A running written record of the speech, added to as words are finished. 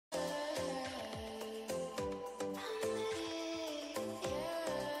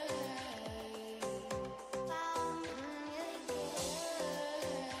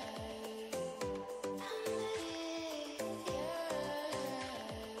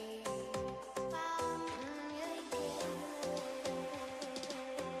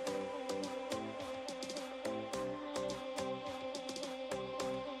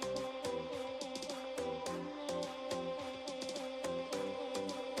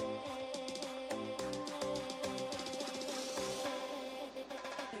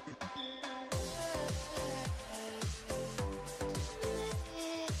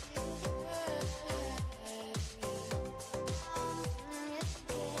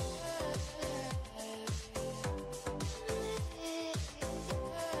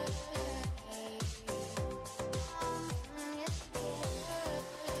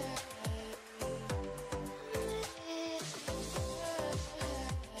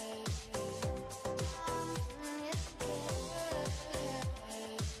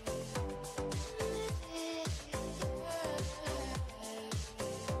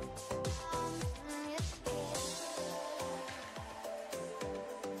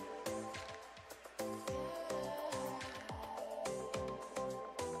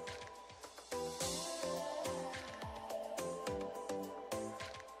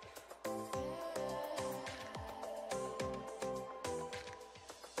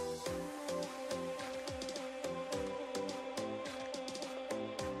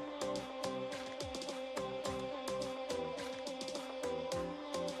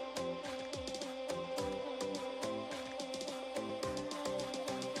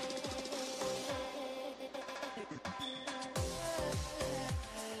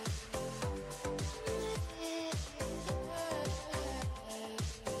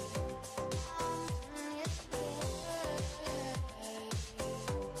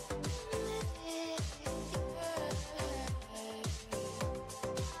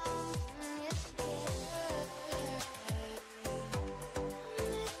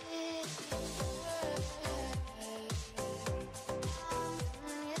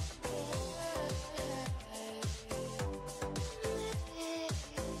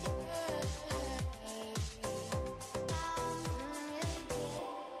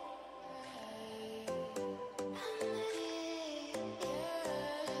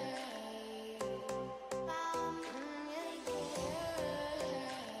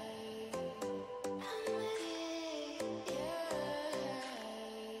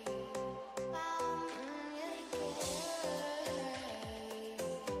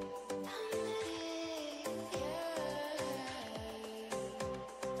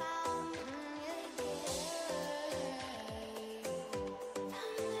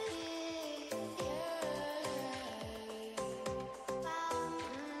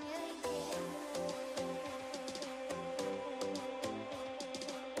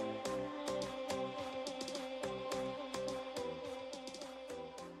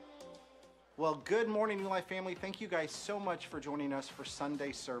Well, good morning, New Life family. Thank you guys so much for joining us for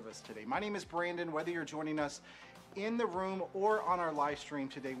Sunday service today. My name is Brandon. Whether you're joining us in the room or on our live stream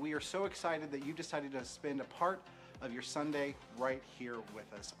today, we are so excited that you decided to spend a part of your Sunday right here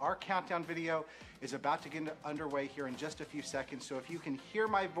with us. Our countdown video is about to get underway here in just a few seconds. So if you can hear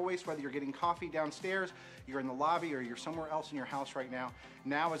my voice, whether you're getting coffee downstairs, you're in the lobby, or you're somewhere else in your house right now,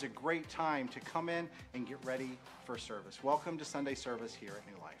 now is a great time to come in and get ready for service. Welcome to Sunday service here at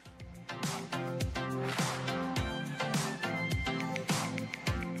New Life.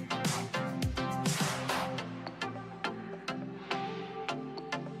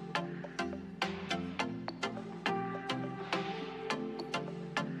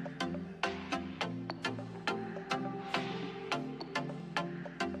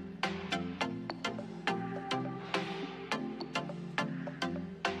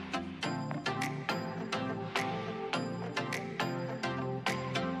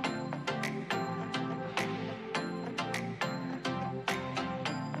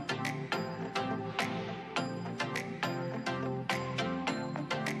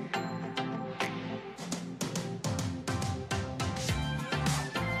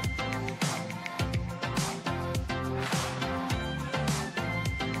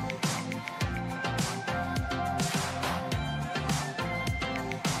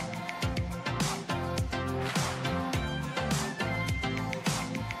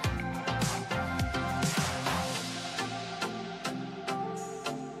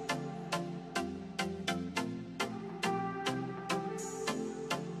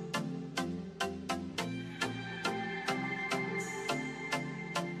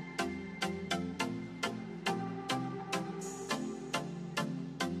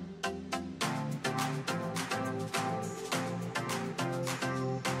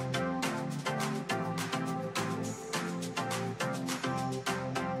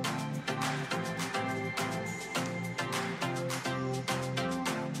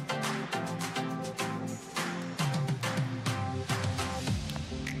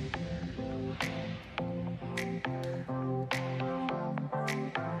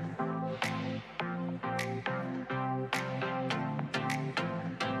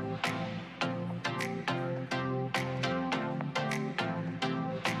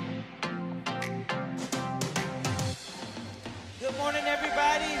 Good morning,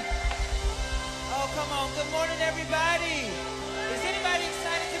 everybody. Oh, come on. Good morning, everybody. Is anybody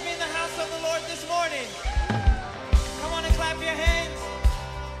excited to be in the house of the Lord this morning? Come on and clap your hands.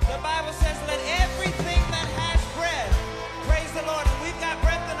 The Bible says, let everything that has breath praise the Lord. And we've got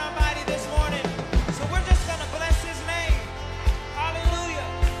breath in our body this morning. So we're just going to bless his name. Hallelujah.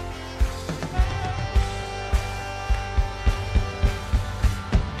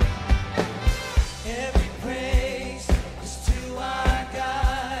 Every praise is to our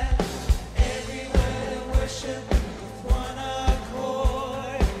God. Every word of worship with one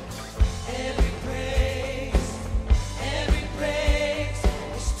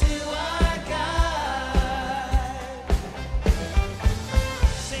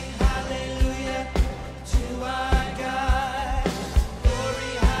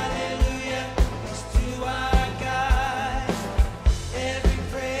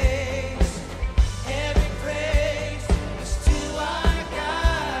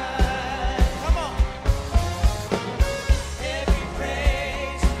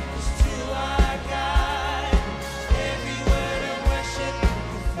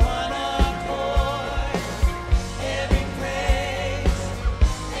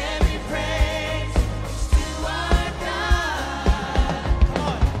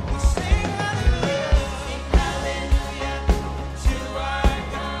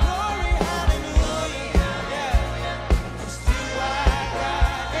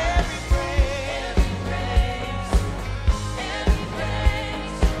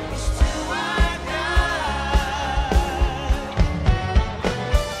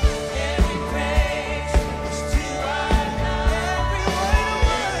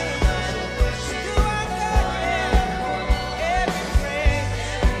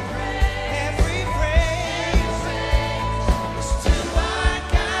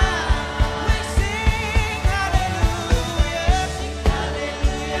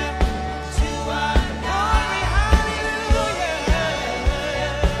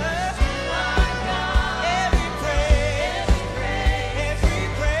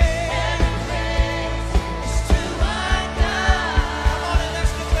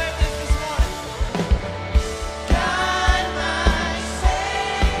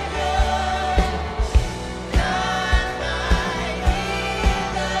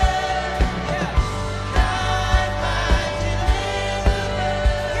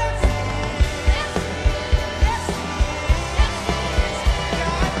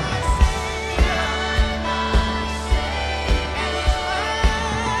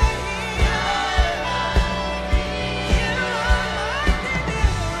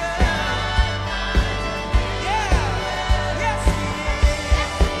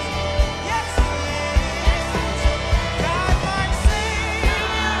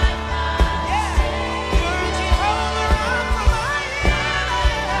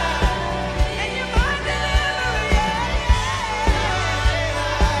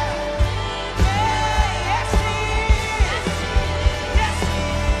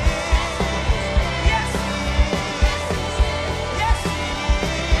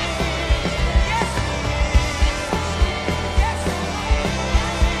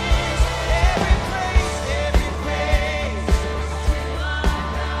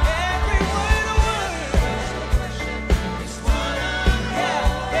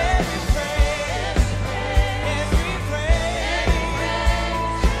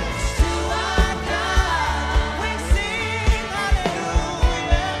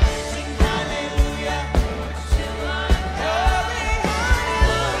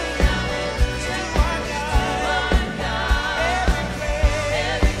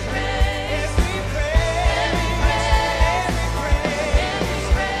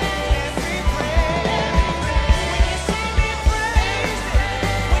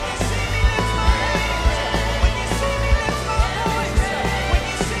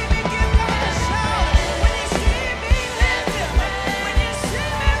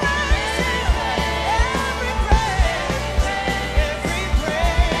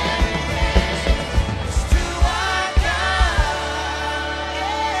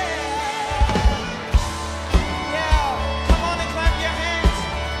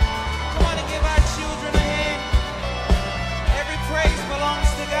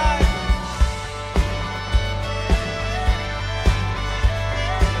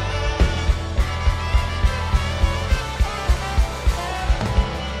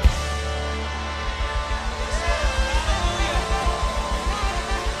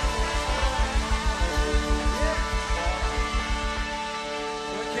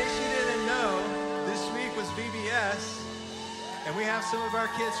And we have some of our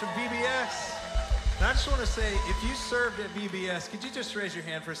kids from VBS. And I just want to say, if you served at VBS, could you just raise your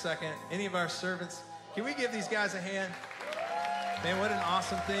hand for a second? Any of our servants? Can we give these guys a hand? Man, what an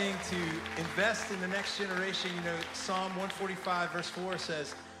awesome thing to invest in the next generation. You know, Psalm 145 verse 4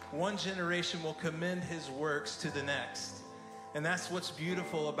 says, one generation will commend his works to the next. And that's what's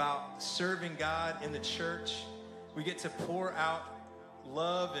beautiful about serving God in the church. We get to pour out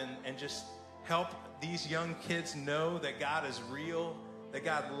love and just help these young kids know that God is real, that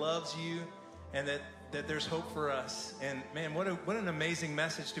God loves you, and that there's hope for us. And man, what an amazing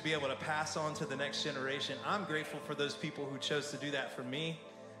message to be able to pass on to the next generation. I'm grateful for those people who chose to do that for me,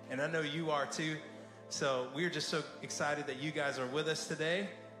 and I know you are too. So we're just so excited that you guys are with us today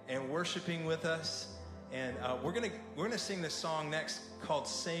and worshiping with us. And we're gonna sing this song next called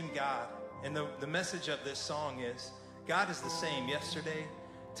Same God. And the message of this song is, God is the same yesterday,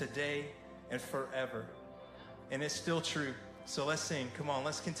 today, and forever. And it's still true. So let's sing. Come on,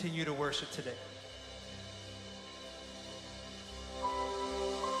 let's continue to worship today.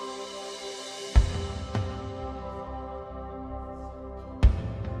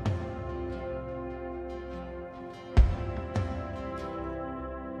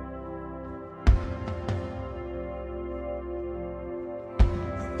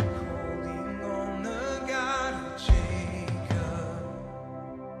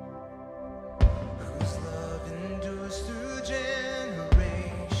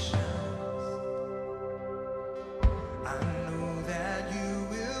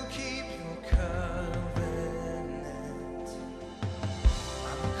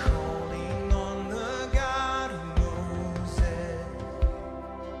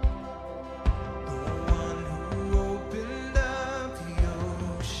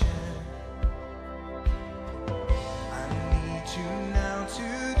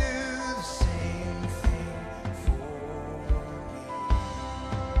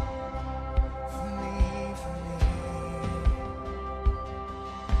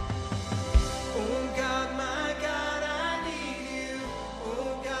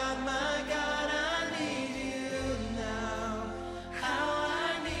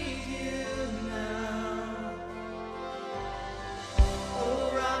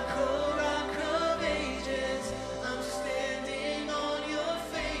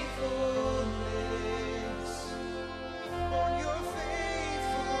 Faith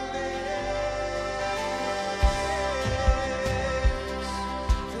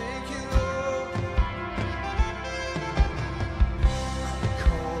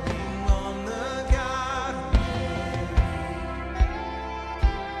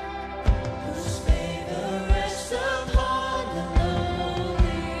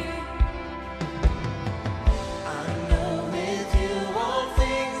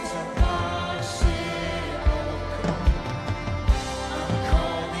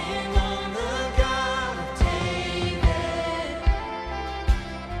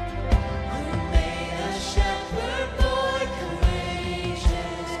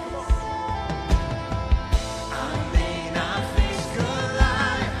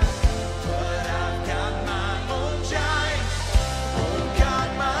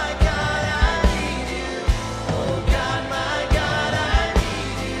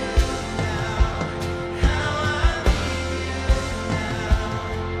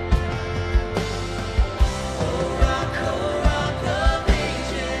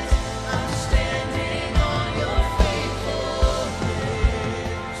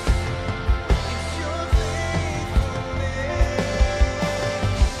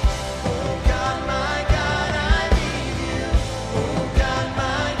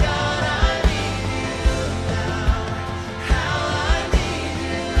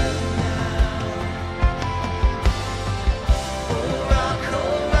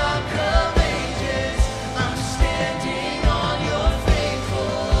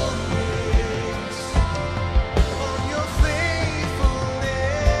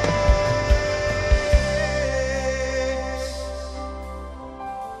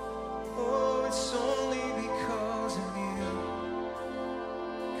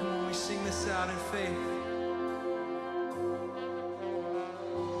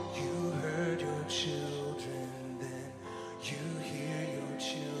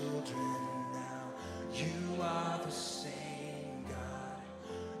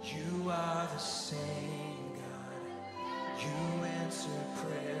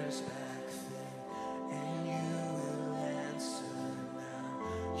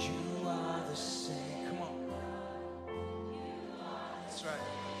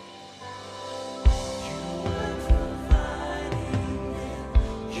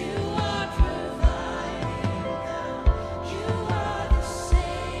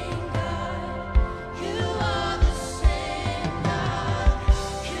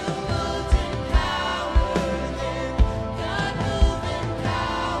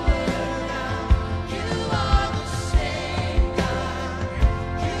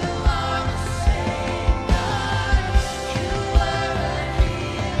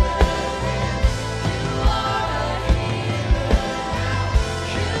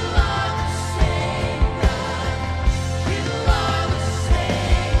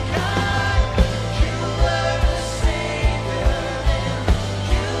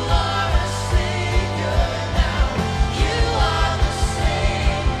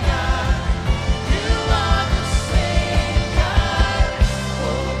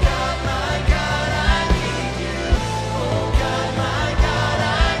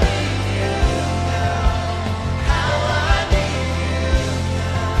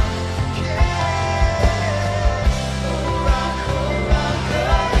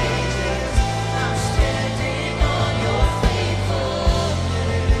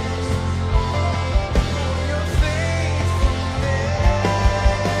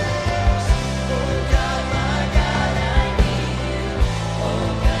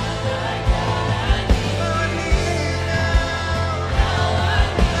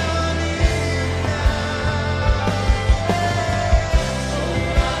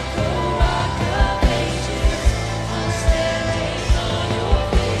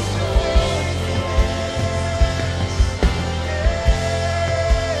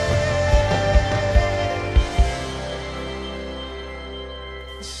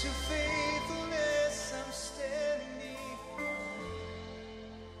It's your faithfulness I'm standing.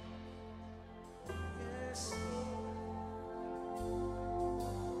 Yes, Lord.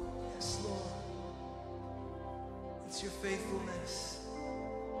 Yes, Lord. It's your faithfulness.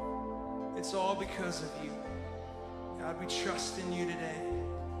 It's all because of you. God, we trust in you today.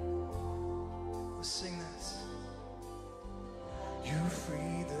 Let's sing this. You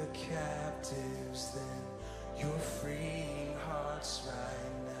free the captives then. You're freeing hearts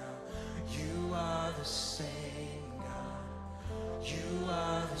right now. You are the same God. You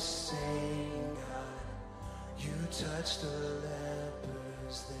are the same God. You touch the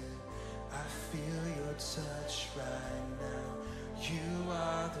lepers then. I feel your touch right now. You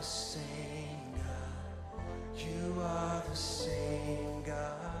are the same God. You are the same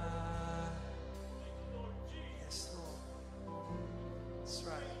God. Yes, Lord. That's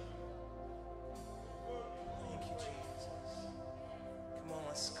right. Thank you, Jesus. Come on,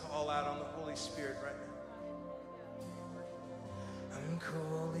 let's call out on the Holy Spirit right now. I'm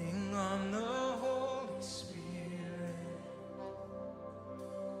calling on the Holy Spirit.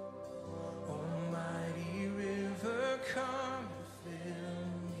 Almighty river, come and fill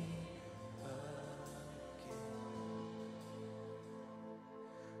me again.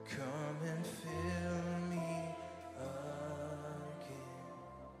 Come and fill me again.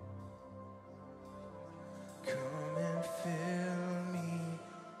 Come and fill me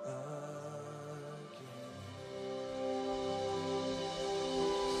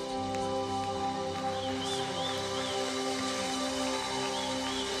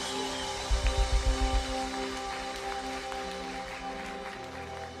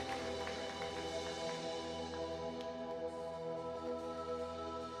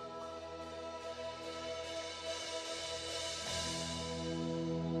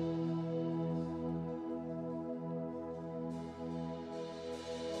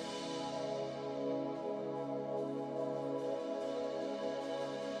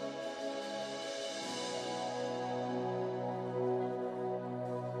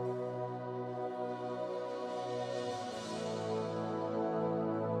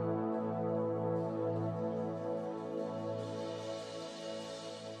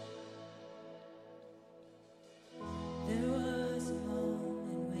There was a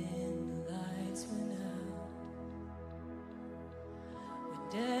moment when the lights went out, when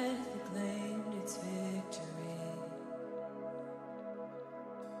death acclaimed its victory.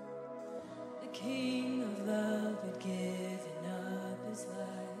 The King of love had given up his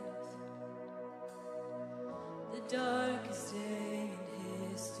life, the darkest day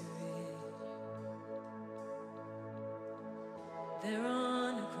in history. There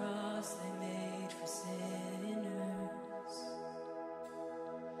on a cross they made for sinners.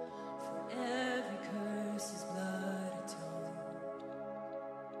 For every curse his blood atoned.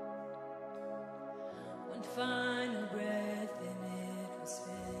 One final breath and it was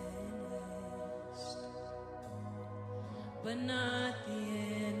finished. But not the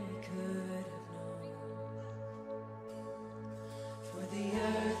end we could have known. For the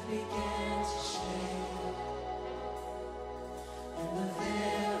earth began to shake. And the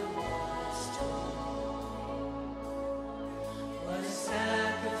veil was torn. What a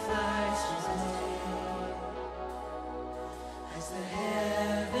sacrifice was made as the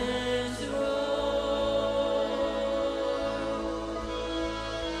heavens roar.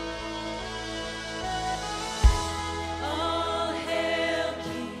 All hail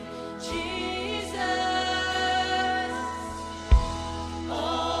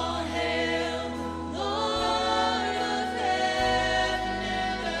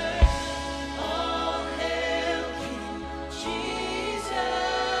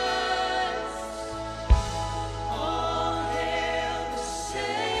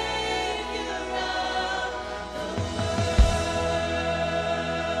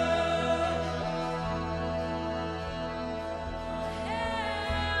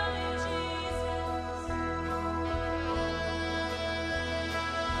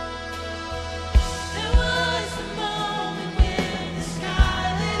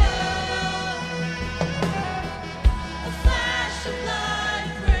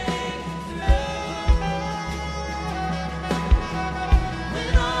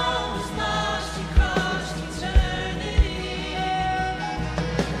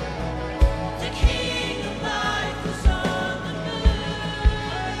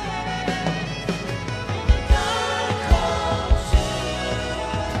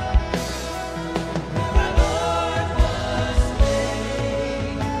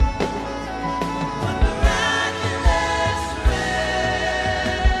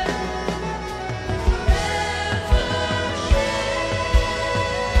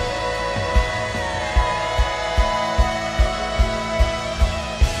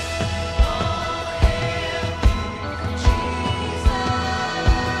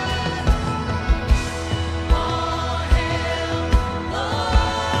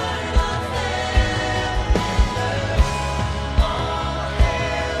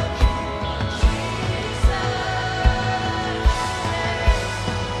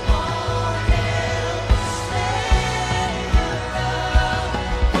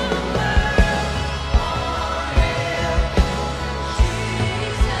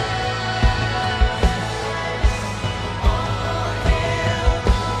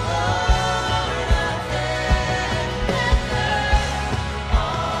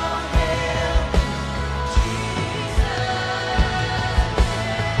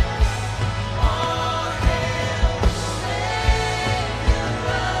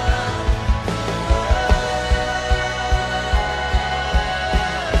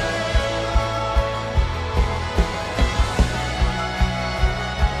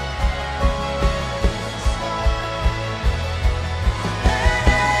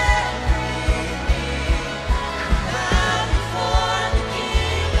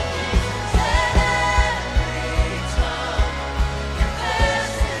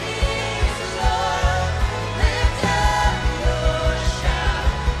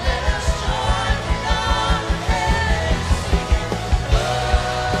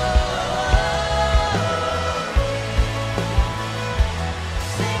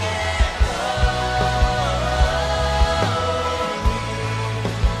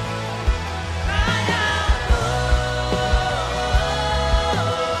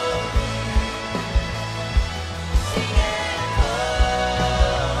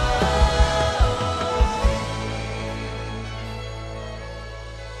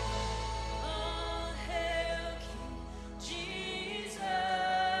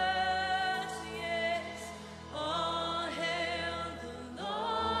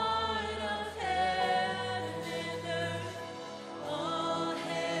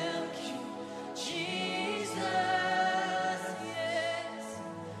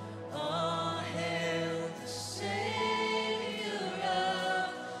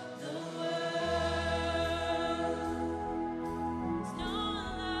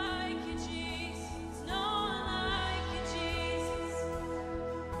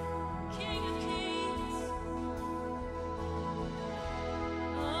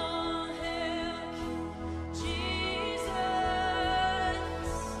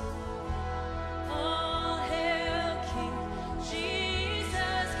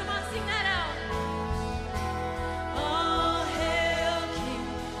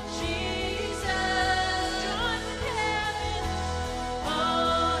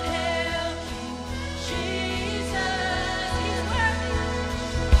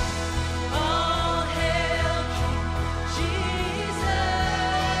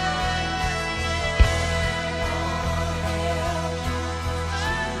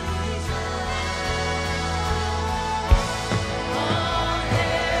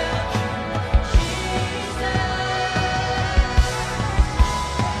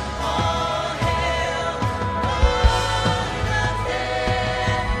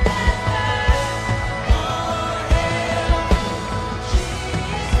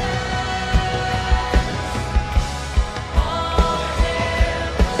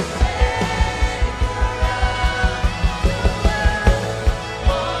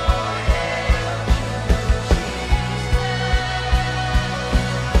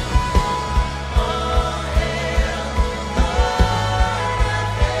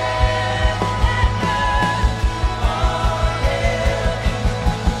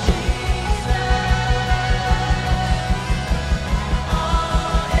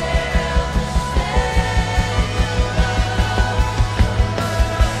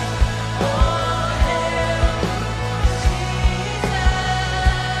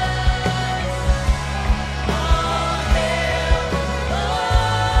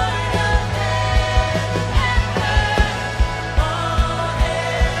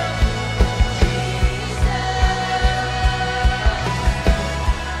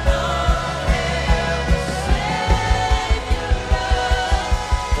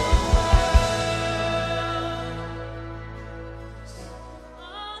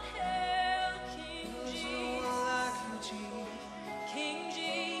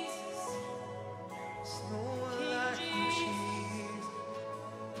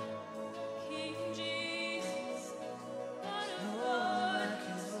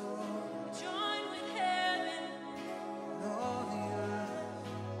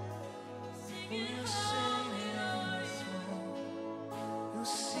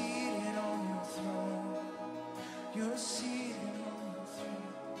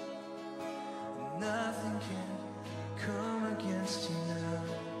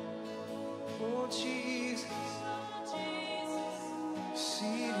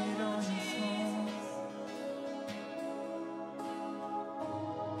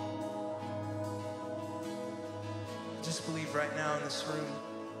believe right now in this room,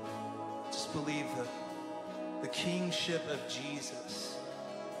 just believe the kingship of Jesus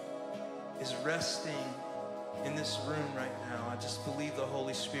is resting in this room right now. I just believe the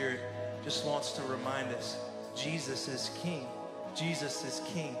Holy Spirit just wants to remind us, Jesus is King. Jesus is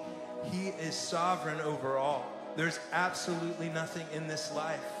King. He is sovereign over all. There's absolutely nothing in this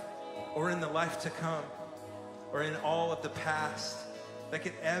life or in the life to come or in all of the past that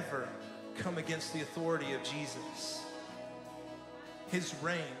could ever come against the authority of Jesus. His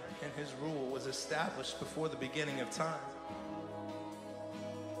reign and his rule was established before the beginning of time.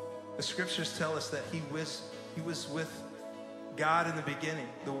 The scriptures tell us that he was with God in the beginning.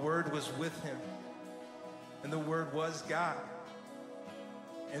 The Word was with him, and the Word was God.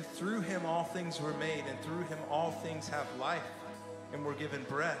 And through him all things were made, and through him all things have life and were given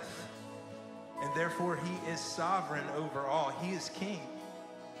breath. And therefore he is sovereign over all. He is King.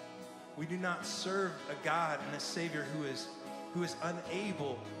 We do not serve a God and a Savior who is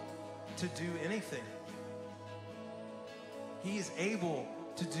unable to do anything. He is able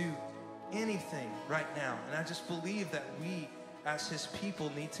to do anything right now. And I just believe that we as his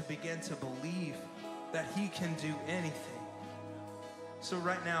people need to begin to believe that he can do anything. So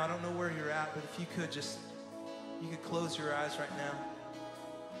right now, I don't know where you're at, but if you could close your eyes right now.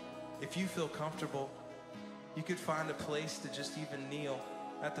 If you feel comfortable, you could find a place to just even kneel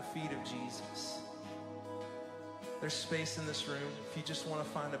at the feet of Jesus. There's space in this room. If you just want to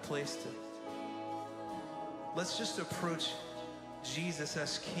find a place to, let's just approach Jesus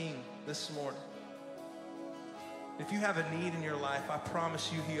as King this morning. If you have a need in your life, I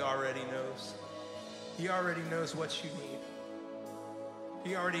promise you he already knows. He already knows what you need.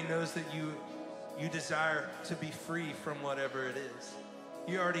 He already knows that you desire to be free from whatever it is.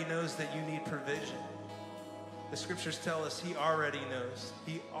 He already knows that you need provision. The scriptures tell us he already knows.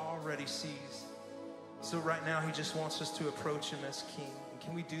 He already sees. So right now, he just wants us to approach him as King. And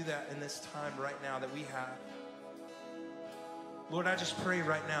can we do that in this time right now that we have? Lord, I just pray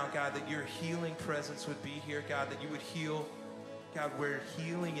right now, God, that your healing presence would be here, God, that you would heal, God, where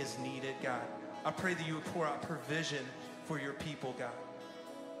healing is needed, God. I pray that you would pour out provision for your people, God.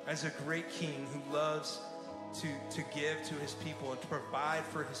 As a great King who loves to give to his people and to provide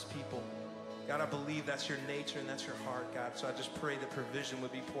for his people, God, I believe that's your nature and that's your heart, God. So I just pray that provision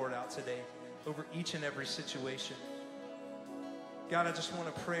would be poured out today over each and every situation. God, I just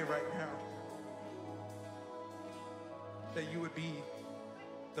want to pray right now that you would be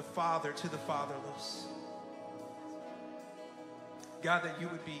the father to the fatherless. God, that you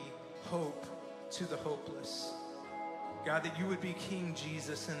would be hope to the hopeless. God, that you would be King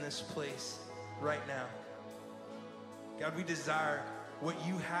Jesus in this place right now. God, we desire what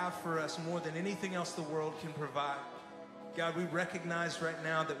you have for us more than anything else the world can provide. God, we recognize right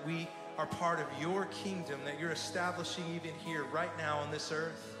now that we are part of your kingdom, that you're establishing even here right now on this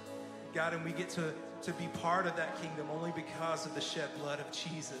earth. God, and we get to be part of that kingdom only because of the shed blood of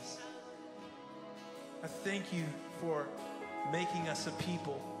Jesus. I thank you for making us a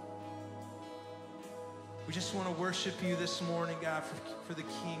people. We just want to worship you this morning, God, for the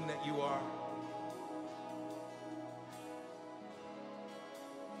King that you are.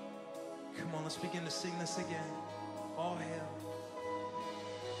 Come on, let's begin to sing this again. All hail.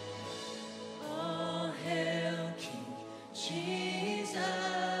 All hail King Jesus.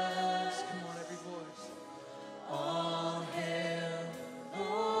 Come on, every voice. All hail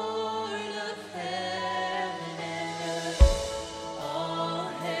Lord of heaven and earth. All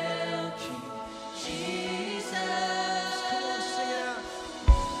hail King Jesus. Come on, sing it out.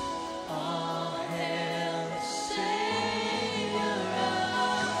 All hail the Savior of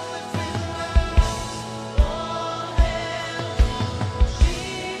all hail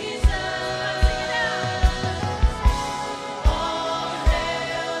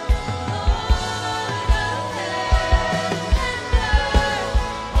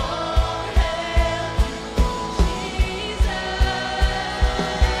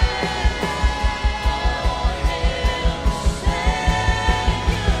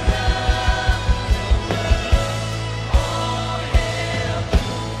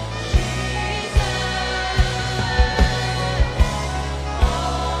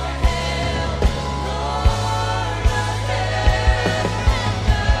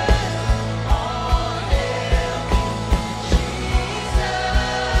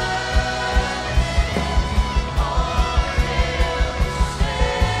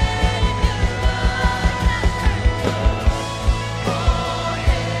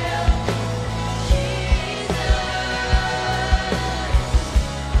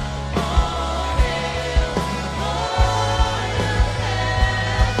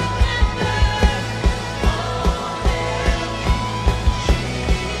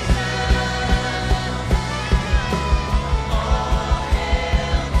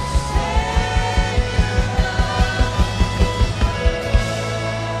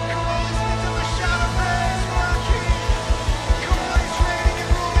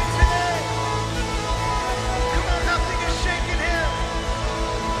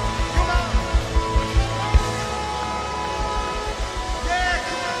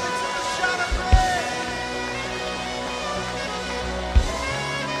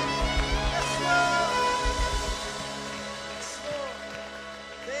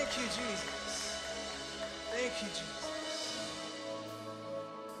you, Jesus. Thank you, Jesus.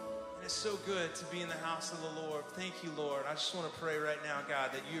 And it's so good to be in the house of the Lord. Thank you, Lord. I just want to pray right now,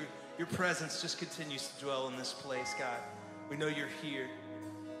 God, that your presence just continues to dwell in this place, God. We know you're here.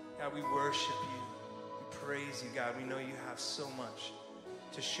 God, we worship you. We praise you, God. We know you have so much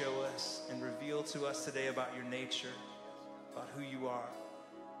to show us and reveal to us today about your nature, about who you are.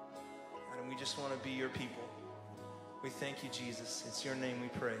 God, and we just want to be your people. We thank you, Jesus. It's your name we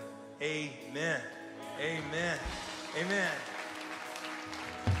pray. Amen. Amen. Amen.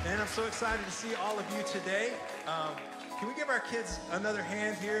 Man, I'm so excited to see all of you today. Can we give our kids another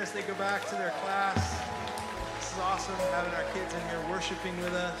hand here as they go back to their class? This is awesome having our kids in here worshiping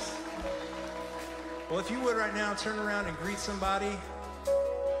with us. Well, if you would right now, turn around and greet somebody.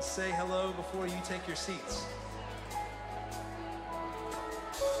 Say hello before you take your seats.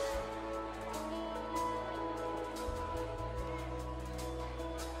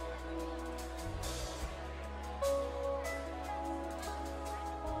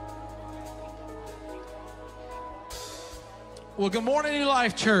 Well, good morning, New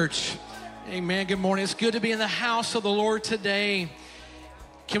Life Church. Amen. Good morning. It's good to be in the house of the Lord today.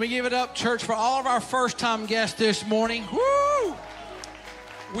 Can we give it up, church, for all of our first-time guests this morning? Woo!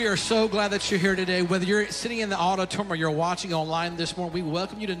 We are so glad that you're here today. Whether you're sitting in the auditorium or you're watching online this morning, we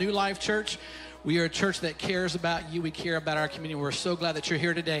welcome you to New Life Church. We are a church that cares about you. We care about our community. We're so glad that you're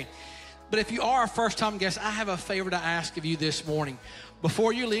here today. But if you are a first-time guest, I have a favor to ask of you this morning.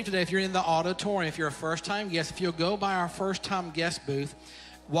 Before you leave today, if you're in the auditorium, if you're a first-time guest, if you'll go by our first-time guest booth,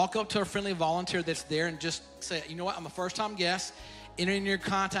 walk up to a friendly volunteer that's there and just say, you know what, I'm a first-time guest. Enter in your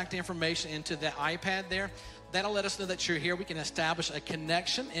contact information into the iPad there. That'll let us know that you're here. We can establish a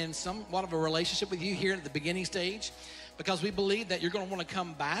connection and somewhat of a relationship with you here at the beginning stage, because we believe that you're going to want to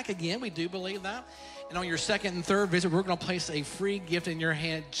come back again. We do believe that. And on your second and third visit, we're going to place a free gift in your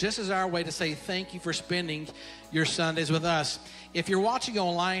hand just as our way to say thank you for spending your Sundays with us. If you're watching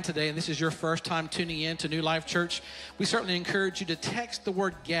online today and this is your first time tuning in to New Life Church, we certainly encourage you to text the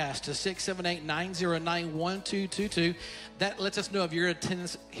word guest to 678-909-1222. That lets us know of your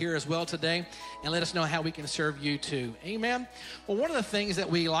attendance here as well today, and let us know how we can serve you too. Amen. Well, one of the things that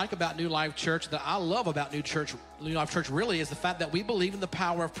we like about New Life Church, that I love about New Life Church really, is the fact that we believe in the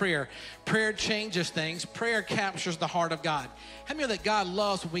power of prayer. Prayer changes things. Prayer captures the heart of God. How many know that God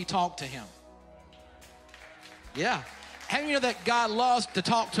loves when we talk to him? Yeah. How many know that God loves to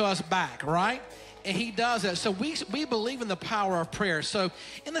talk to us back, right? And he does that. So we believe in the power of prayer. So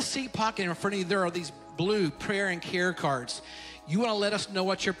in the seat pocket in front of you, there are these blue prayer and care cards. You want to let us know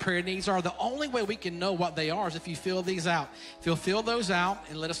what your prayer needs are. The only way we can know what they are is if you fill these out. If you'll fill those out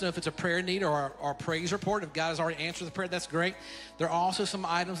and let us know if it's a prayer need or a praise report. If God has already answered the prayer, that's great. There are also some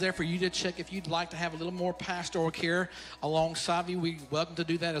items there for you to check if you'd like to have a little more pastoral care alongside you. We're welcome to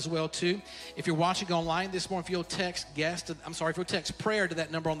do that as well too. If you're watching online this morning, if you'll text prayer to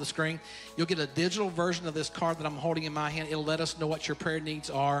that number on the screen, you'll get a digital version of this card that I'm holding in my hand. It'll let us know what your prayer needs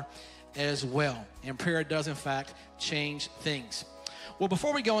are as well. And prayer does, in fact, change things. Well,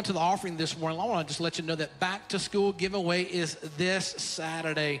 before we go into the offering this morning, I want to just let you know that Back to School giveaway is this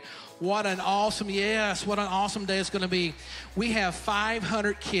Saturday. What an awesome day it's going to be. We have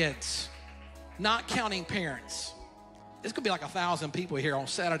 500 kids, not counting parents. It's going to be like 1,000 people here on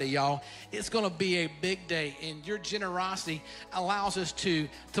Saturday, y'all. It's going to be a big day, and your generosity allows us to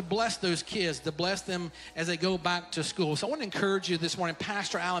bless those kids, to bless them as they go back to school. So I want to encourage you this morning.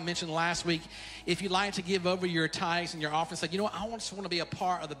 Pastor Allen mentioned last week, if you'd like to give over your tithes and your offerings, like, you know what, I just want to be a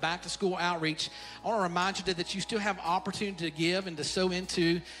part of the back to school outreach. I want to remind you that you still have opportunity to give and to sow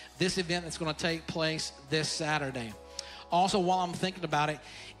into this event that's going to take place this Saturday. Also, while I'm thinking about it,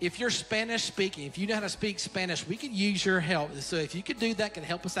 if you're Spanish speaking, if you know how to speak Spanish, we could use your help. So if you could do that, could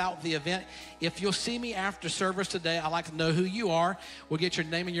help us out with the event. If you'll see me after service today, I'd like to know who you are. We'll get your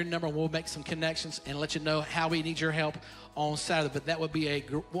name and your number, and we'll make some connections and let you know how we need your help on Saturday. But that would be a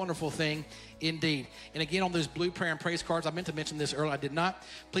wonderful thing indeed. And again, on those blue prayer and praise cards, I meant to mention this earlier, I did not.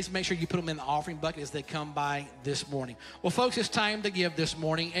 Please make sure you put them in the offering bucket as they come by this morning. Well, folks, it's time to give this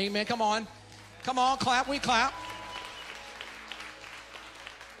morning. Amen. Come on. Come on, clap. We clap.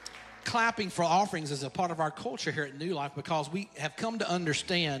 Clapping for offerings is a part of our culture here at New Life, because we have come to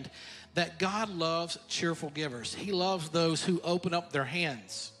understand that God loves cheerful givers. He loves those who open up their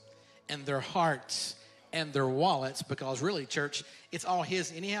hands and their hearts and their wallets, because really, church, it's all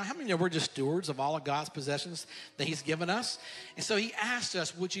his anyhow. How many know we're just stewards of all of God's possessions that he's given us? And so he asked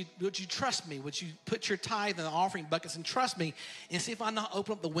us, would you trust me? Would you put your tithe in the offering buckets and trust me and see if I not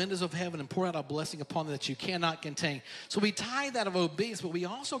open up the windows of heaven and pour out a blessing upon them that you cannot contain? So we tithe out of obedience, but we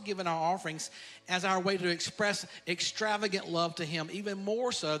also give in our offerings as our way to express extravagant love to him, even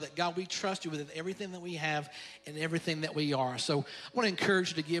more so that, God, we trust you with everything that we have and everything that we are. So I want to encourage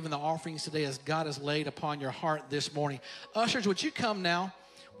you to give in the offerings today as God has laid upon your heart this morning. Ushers, would you come now?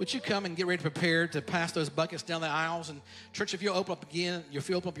 Would you come and get ready to prepare to pass those buckets down the aisles? And church, if you'll open up again, if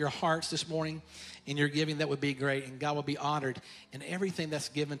you'll open up your hearts this morning in your giving, that would be great. And God will be honored in everything that's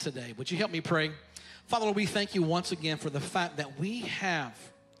given today. Would you help me pray? Father, Lord, we thank you once again for the fact that we have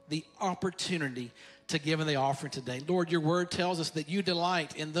the opportunity to give in the offering today. Lord, your word tells us that you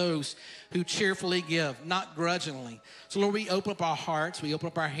delight in those who cheerfully give, not grudgingly. So, Lord, we open up our hearts, we open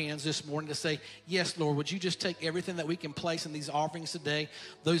up our hands this morning to say, yes, Lord, would you just take everything that we can place in these offerings today,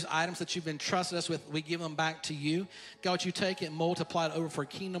 those items that you've entrusted us with, we give them back to you. God, would you take it and multiply it over for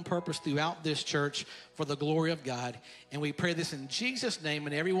kingdom purpose throughout this church for the glory of God. And we pray this in Jesus' name,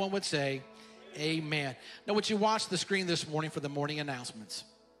 and everyone would say, amen. Now, would you watch the screen this morning for the morning announcements?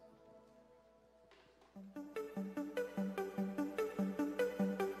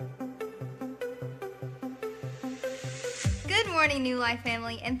 Good morning, New Life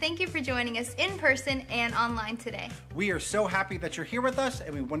family, and thank you for joining us in person and online today. We are so happy that you're here with us,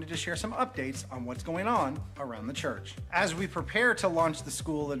 and we wanted to share some updates on what's going on around the church. As we prepare to launch the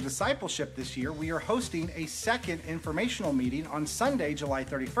School of Discipleship this year, we are hosting a second informational meeting on Sunday, July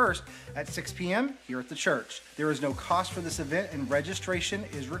 31st at 6 p.m. here at the church. There is no cost for this event, and registration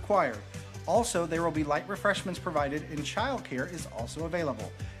is required. Also, there will be light refreshments provided, and childcare is also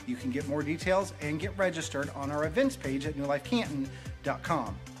available. You can get more details and get registered on our events page at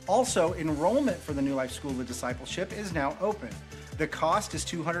newlifecanton.com. Also, enrollment for the New Life School of Discipleship is now open. The cost is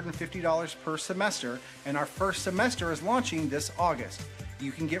 $250 per semester, and our first semester is launching this August.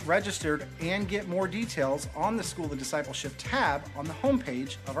 You can get registered and get more details on the School of Discipleship tab on the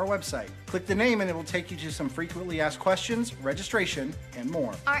homepage of our website. Click the name and it will take you to some frequently asked questions, registration, and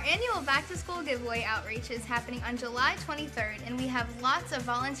more. Our annual Back to School giveaway outreach is happening on July 23rd, and we have lots of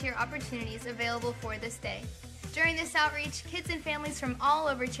volunteer opportunities available for this day. During this outreach, kids and families from all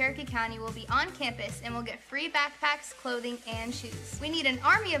over Cherokee County will be on campus and will get free backpacks, clothing, and shoes. We need an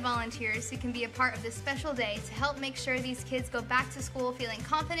army of volunteers who can be a part of this special day to help make sure these kids go back to school feeling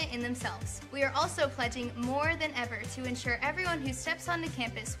confident in themselves. We are also pledging more than ever to ensure everyone who steps onto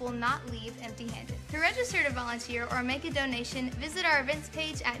campus will not leave empty-handed. To register to volunteer or make a donation, visit our events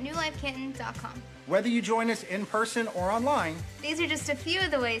page at newlifecanton.com. Whether you join us in person or online, These are just a few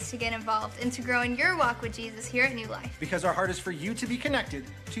of the ways to get involved and to grow in your walk with Jesus here at New Life. because our heart is for you to be connected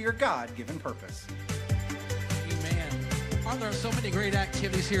to your God-given purpose. Amen. Aren't there so many great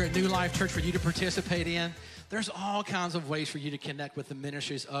activities here at New Life Church for you to participate in? There's all kinds of ways for you to connect with the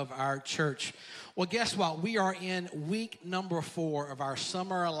ministries of our church. Well, guess what? We are in week number 4 of our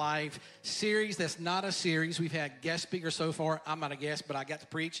Summer Alive series. That's not a series. We've had guest speakers so far. I'm not a guest, but I got to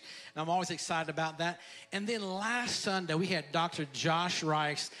preach, and I'm always excited about that. And then last Sunday, we had Dr. Josh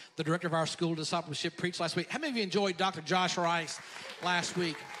Rice, the director of our School of Discipleship, preach last week. How many of you enjoyed Dr. Josh Rice last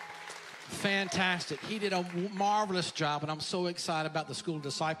week? Fantastic. He did a marvelous job, and I'm so excited about the School of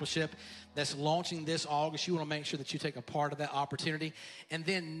Discipleship that's launching this August. You want to make sure that you take a part of that opportunity. And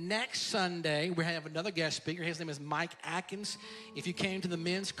then next Sunday, we have another guest speaker. His name is Mike Atkins. If you came to the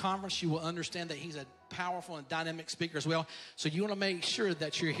men's conference, you will understand that he's a powerful and dynamic speaker as well. So you want to make sure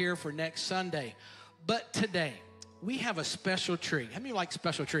that you're here for next Sunday. But today, we have a special treat. How many of you like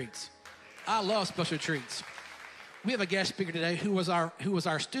special treats? I love special treats. We have a guest speaker today who was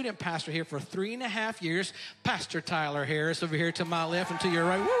our student pastor here for 3.5 years, Pastor Tyler Harris, over here to my left and to your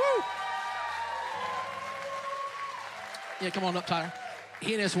right. Woo-woo! Yeah, come on up, Tyler.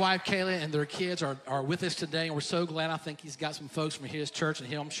 He and his wife, Kayla, and their kids are with us today, and we're so glad. I think he's got some folks from his church,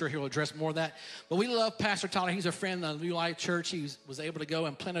 and I'm sure he'll address more of that. But we love Pastor Tyler. He's a friend of the New Life Church. He was able to go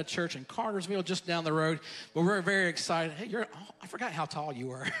and plant a church in Cartersville just down the road. But we're very excited. Hey, I forgot how tall you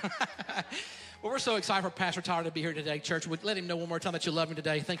were. Well, we're so excited for Pastor Tyler to be here today, church. We'd let him know one more time that you love him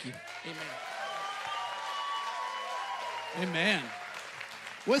today. Thank you. Amen. Amen.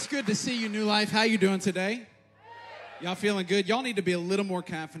 Well, it's good to see you, New Life. How you doing today? Y'all feeling good? Y'all need to be a little more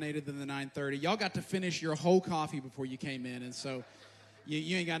caffeinated than the 9:30. Y'all got to finish your whole coffee before you came in, and so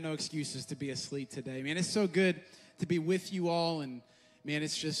you ain't got no excuses to be asleep today. Man, it's so good to be with you all, and man,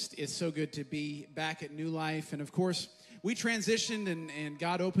 it's so good to be back at New Life. And of course, we transitioned and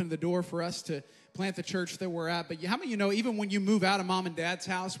God opened the door for us to plant the church that we're at. But how many of you know, even when you move out of mom and dad's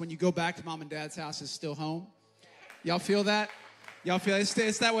house, when you go back to mom and dad's house, it's still home? Y'all feel that? Y'all feel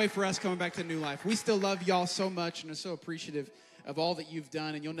it's that way for us coming back to New Life. We still love y'all so much and are so appreciative of all that you've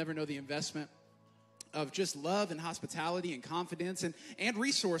done, and you'll never know the investment of just love and hospitality and confidence and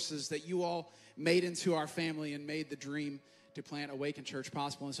resources that you all made into our family and made the dream to plant Awaken Church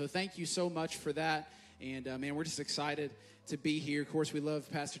possible. And so thank you so much for that. And, man, we're just excited to be here. Of course, we love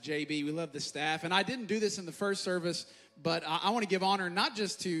Pastor JB. We love the staff. And I didn't do this in the first service, but I want to give honor not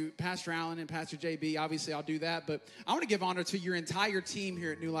just to Pastor Allen and Pastor JB. Obviously, I'll do that. But I want to give honor to your entire team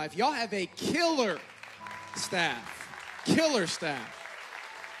here at New Life. Y'all have a killer staff. Killer staff.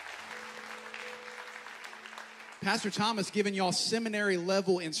 Pastor Thomas giving y'all seminary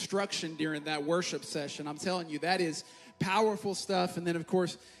level instruction during that worship session. I'm telling you, that is powerful stuff. And then, of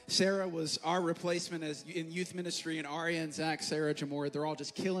course, Sarah was our replacement as in youth ministry, and Aria and Zach, Sarah, Jamora, they're all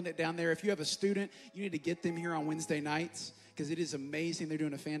just killing it down there. If you have a student, you need to get them here on Wednesday nights because it is amazing. They're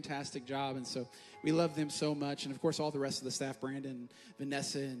doing a fantastic job. And so we love them so much. And, of course, all the rest of the staff, Brandon,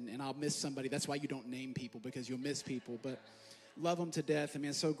 Vanessa, and I'll miss somebody. That's why you don't name people, because you'll miss people. But love them to death. I mean,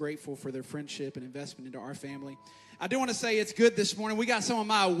 I'm so grateful for their friendship and investment into our family. I do want to say it's good this morning. We got some of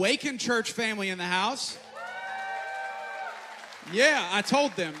my Awaken Church family in the house. Yeah, I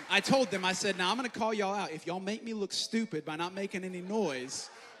told them, I said, now I'm going to call y'all out. If y'all make me look stupid by not making any noise,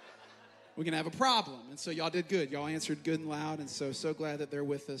 we're going to have a problem. And so y'all did good. Y'all answered good and loud, and so glad that they're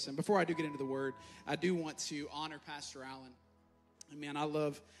with us. And before I do get into the word, I do want to honor Pastor Allen. Man,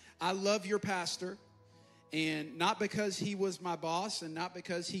 I love your pastor. And not because he was my boss and not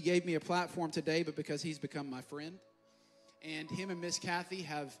because he gave me a platform today, but because he's become my friend. And him and Miss Kathy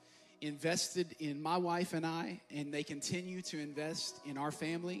have invested in my wife and I, and they continue to invest in our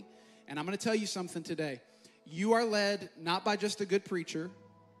family. And I'm going to tell you something today. You are led not by just a good preacher.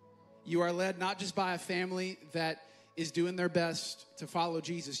 You are led not just by a family that is doing their best to follow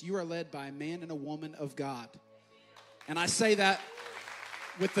Jesus. You are led by a man and a woman of God. And I say that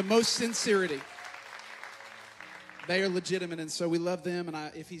with the most sincerity. They are legitimate, and so we love them.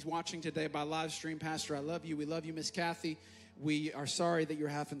 And if he's watching today by live stream, Pastor, I love you. We love you, Miss Kathy. We are sorry that you're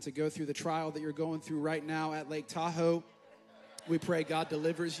having to go through the trial that you're going through right now at Lake Tahoe. We pray God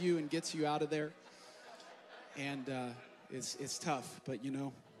delivers you and gets you out of there. And it's tough, but you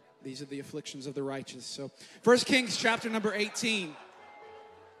know, these are the afflictions of the righteous. So 1 Kings chapter number 18.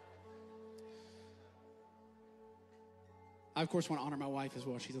 I, of course, want to honor my wife as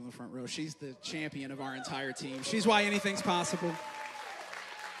well. She's on the front row. She's the champion of our entire team. She's why anything's possible.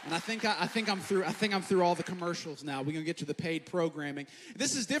 And I think I'm through all the commercials now. We're going to get to the paid programming.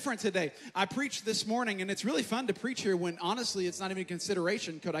 This is different today. I preached this morning, and it's really fun to preach here when, honestly, it's not even a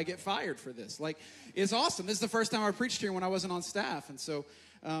consideration. Could I get fired for this? Like, it's awesome. This is the first time I preached here when I wasn't on staff, and so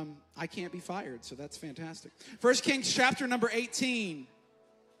I can't be fired, so that's fantastic. 1 Kings chapter number 18,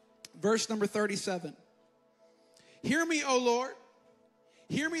 verse number 37. Hear me, O Lord.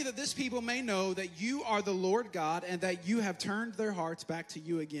 Hear me, that this people may know that you are the Lord God and that you have turned their hearts back to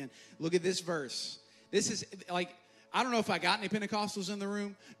you again. Look at this verse. This is like, I don't know if I got any Pentecostals in the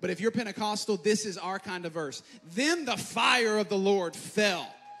room, but if you're Pentecostal, this is our kind of verse. Then the fire of the Lord fell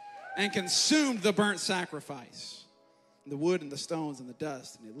and consumed the burnt sacrifice, the wood and the stones and the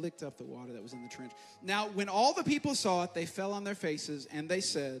dust, and it licked up the water that was in the trench. Now, when all the people saw it, they fell on their faces, and they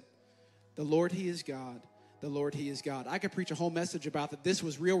said, the Lord, he is God. The Lord, he is God. I could preach a whole message about that. This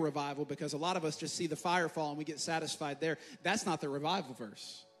was real revival, because a lot of us just see the fire fall and we get satisfied there. That's not the revival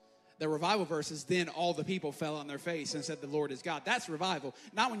verse. The revival verse is then all the people fell on their face and said the Lord is God. That's revival.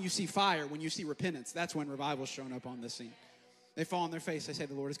 Not when you see fire, when you see repentance. That's when revival's shown up on the scene. They fall on their face. They say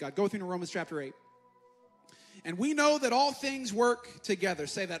the Lord is God. Go through to Romans chapter 8. And we know that all things work together.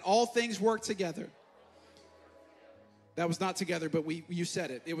 Say that. All things work together. That was not together, but you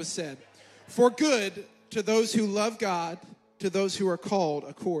said it. It was said. For good to those who love God, to those who are called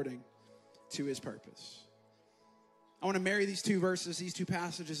according to his purpose. I want to marry these two verses, these two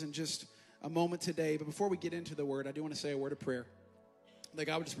passages in just a moment today. But before we get into the word, I do want to say a word of prayer, that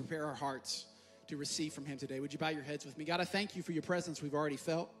God would just prepare our hearts to receive from him today. Would you bow your heads with me? God, I thank you for your presence we've already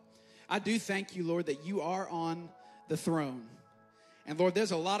felt. I do thank you, Lord, that you are on the throne. And Lord,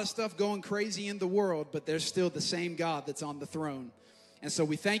 there's a lot of stuff going crazy in the world, but there's still the same God that's on the throne. And so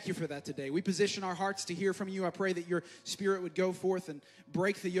we thank you for that today. We position our hearts to hear from you. I pray that your spirit would go forth and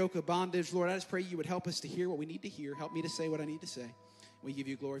break the yoke of bondage. Lord, I just pray you would help us to hear what we need to hear. Help me to say what I need to say. We give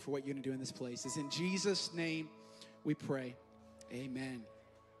you glory for what you're going to do in this place. It's in Jesus' name we pray. Amen.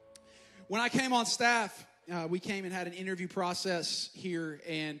 When I came on staff, we came and had an interview process here,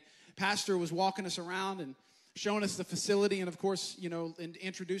 and Pastor was walking us around, and showing us the facility and, of course, and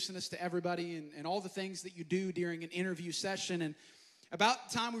introducing us to everybody and all the things that you do during an interview session. And about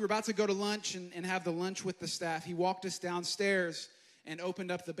the time we were about to go to lunch and have the lunch with the staff, he walked us downstairs and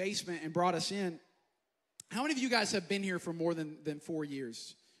opened up the basement and brought us in. How many of you guys have been here for more than 4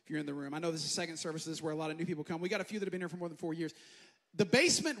 years, if you're in the room? I know this is second service. This is where a lot of new people come. We got a few that have been here for more than 4 years. The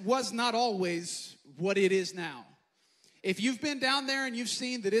basement was not always what it is now. If you've been down there and you've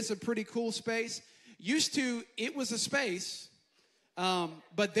seen that it's a pretty cool space, it was a space,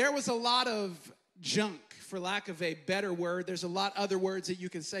 but there was a lot of junk, for lack of a better word. There's a lot other words that you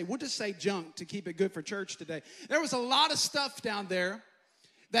can say. We'll just say junk to keep it good for church today. There was a lot of stuff down there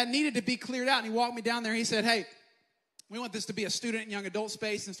that needed to be cleared out. And he walked me down there and he said, hey, we want this to be a student and young adult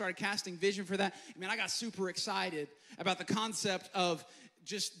space, and started casting vision for that. I got super excited about the concept of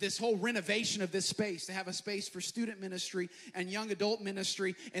just this whole renovation of this space, to have a space for student ministry and young adult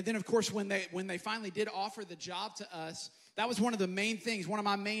ministry. And then, of course, when they finally did offer the job to us, that was one of the main things. One of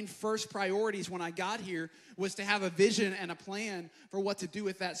my main first priorities when I got here was to have a vision and a plan for what to do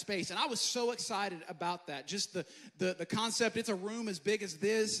with that space. And I was so excited about that. Just the concept, it's a room as big as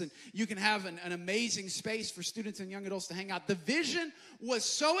this, and you can have an amazing space for students and young adults to hang out. The vision was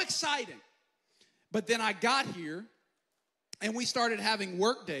so exciting. But then I got here, and we started having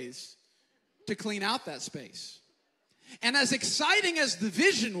work days to clean out that space. And as exciting as the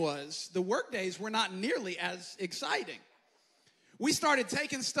vision was, the work days were not nearly as exciting. We started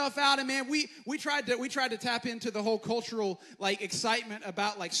taking stuff out, and man, we tried to tap into the whole cultural excitement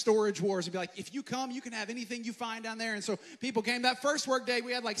about storage wars and be like, if you come, you can have anything you find down there. And so people came. That first work day,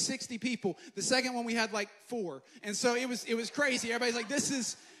 we had 60 people. The second one, we had 4. And so it was crazy. Everybody's like, this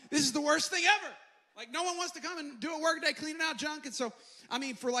is the worst thing ever. No one wants to come and do a work day cleaning out junk. And so,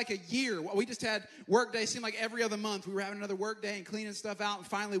 for a year, we just had work day. Seemed like every other month we were having another work day and cleaning stuff out. And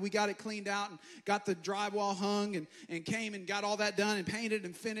finally we got it cleaned out and got the drywall hung and came and got all that done and painted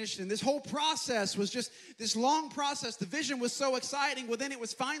and finished. And this whole process was just this long process. The vision was so exciting. Well, then it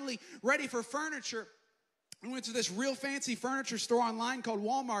was finally ready for furniture. We went to this real fancy furniture store online called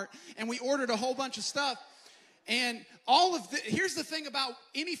Walmart, and we ordered a whole bunch of stuff. And here's the thing about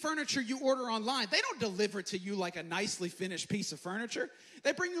any furniture you order online. They don't deliver to you a nicely finished piece of furniture.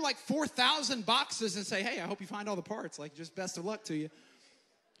 They bring you 4,000 boxes and say, hey, I hope you find all the parts. Just best of luck to you.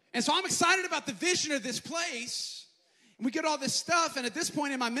 And so I'm excited about the vision of this place. And we get all this stuff. And at this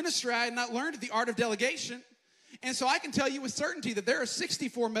point in my ministry, I had not learned the art of delegation. And so I can tell you with certainty that there are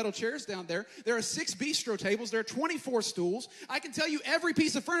 64 metal chairs down there. There are 6 bistro tables. There are 24 stools. I can tell you every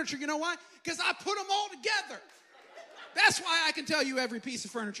piece of furniture. You know why? Because I put them all together. That's why I can tell you every piece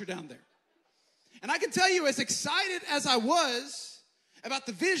of furniture down there. And I can tell you, as excited as I was about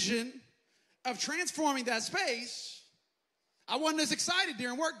the vision of transforming that space, I wasn't as excited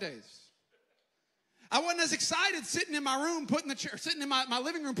during work days. I wasn't as excited sitting in my room, sitting in my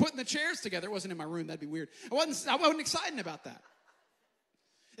living room, putting the chairs together. It wasn't in my room. That'd be weird. I wasn't excited about that.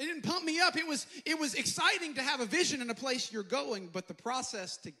 It didn't pump me up. It was exciting to have a vision and a place you're going, but the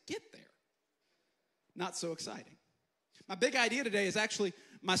process to get there, not so exciting. My big idea today is actually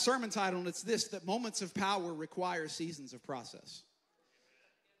my sermon title, and it's this: that moments of power require seasons of process.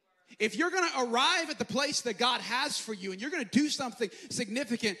 If you're going to arrive at the place that God has for you and you're going to do something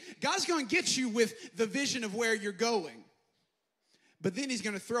significant, God's going to get you with the vision of where you're going. But then he's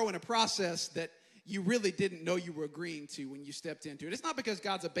going to throw in a process that you really didn't know you were agreeing to when you stepped into it. It's not because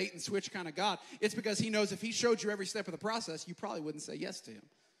God's a bait and switch kind of God. It's because he knows if he showed you every step of the process, you probably wouldn't say yes to him.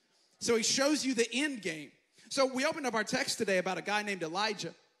 So he shows you the end game. So we opened up our text today about a guy named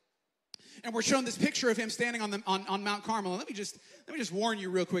Elijah. And we're showing this picture of him standing on Mount Carmel. And let me just warn you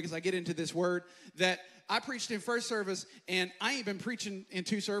real quick as I get into this word that I preached in first service, and I ain't been preaching in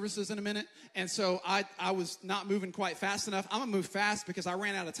 2 services in a minute. And so I was not moving quite fast enough. I'm going to move fast because I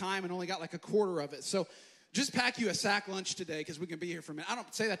ran out of time and only got a quarter of it. So just pack you a sack lunch today because we can be here for a minute. I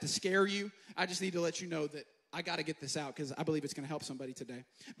don't say that to scare you. I just need to let you know that I got to get this out because I believe it's going to help somebody today.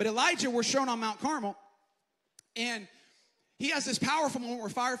 But Elijah, we're shown on Mount Carmel, and he has this powerful moment where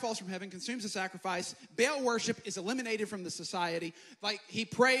fire falls from heaven, consumes the sacrifice. Baal worship is eliminated from the society. He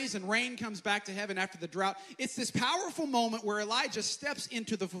prays and rain comes back to heaven after the drought. It's this powerful moment where Elijah steps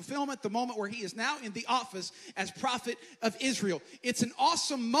into the fulfillment, the moment where he is now in the office as prophet of Israel. It's an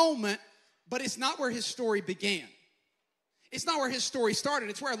awesome moment, but it's not where his story began. It's not where his story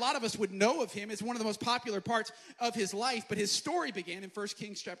started. It's where a lot of us would know of him. It's one of the most popular parts of his life, but his story began in 1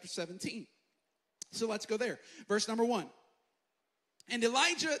 Kings chapter 17. So let's go there. Verse number 1. And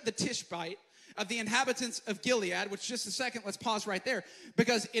Elijah the Tishbite, of the inhabitants of Gilead, which just a second, let's pause right there,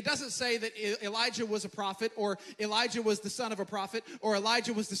 because it doesn't say that Elijah was a prophet, or Elijah was the son of a prophet, or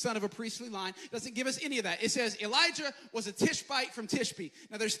Elijah was the son of a priestly line. It doesn't give us any of that. It says Elijah was a Tishbite from Tishbe.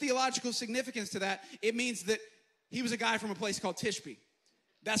 Now, there's theological significance to that. It means that he was a guy from a place called Tishbe.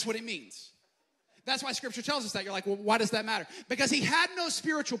 That's what it means. That's why Scripture tells us that. You're like, well, why does that matter? Because he had no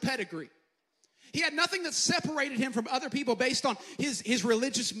spiritual pedigree. He had nothing that separated him from other people based on his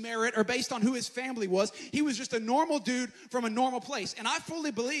religious merit or based on who his family was. He was just a normal dude from a normal place. And I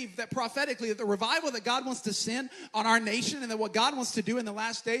fully believe that prophetically, that the revival that God wants to send on our nation and that what God wants to do in the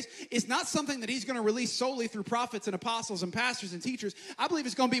last days is not something that he's going to release solely through prophets and apostles and pastors and teachers. I believe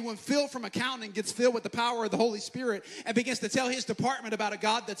it's going to be when Phil from accounting gets filled with the power of the Holy Spirit and begins to tell his department about a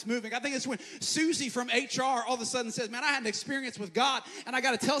God that's moving. I think it's when Susie from HR all of a sudden says, man, I had an experience with God and I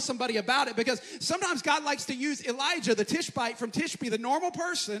got to tell somebody about it, because sometimes God likes to use Elijah, the Tishbite from Tishbe, the normal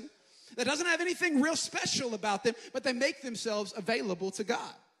person that doesn't have anything real special about them, but they make themselves available to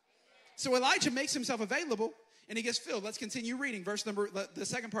God. So Elijah makes himself available and he gets filled. Let's continue reading the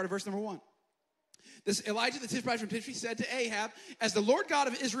second part of verse number 1. This Elijah the Tishbite from Tishbe said to Ahab, as the Lord God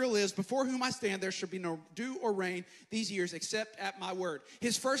of Israel is, before whom I stand, there shall be no dew or rain these years except at my word.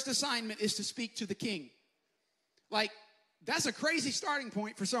 His first assignment is to speak to the king. Like, that's a crazy starting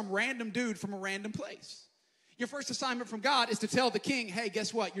point for some random dude from a random place. Your first assignment from God is to tell the king, hey,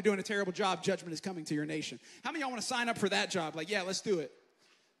 guess what? You're doing a terrible job. Judgment is coming to your nation. How many of y'all want to sign up for that job? Like, yeah, let's do it.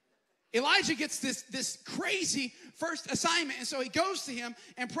 Elijah gets this crazy first assignment, and so he goes to him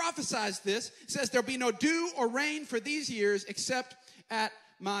and prophesies this. Says there'll be no dew or rain for these years except at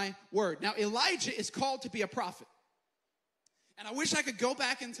my word. Now, Elijah is called to be a prophet. And I wish I could go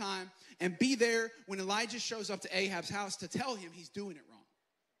back in time and be there when Elijah shows up to Ahab's house to tell him he's doing it wrong.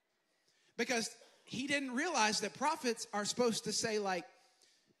 Because he didn't realize that prophets are supposed to say, like,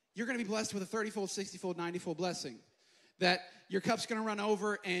 you're going to be blessed with a 30-fold, 60-fold, 90-fold blessing. That your cup's going to run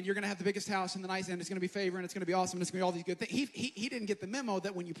over and you're going to have the biggest house and the nice, and it's going to be favor and it's going to be awesome and it's going to be all these good things. He didn't get the memo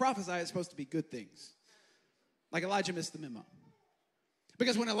that when you prophesy, it's supposed to be good things. Like Elijah missed the memo.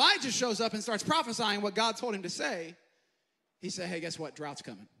 Because when Elijah shows up and starts prophesying what God told him to say, he said, hey, guess what? Drought's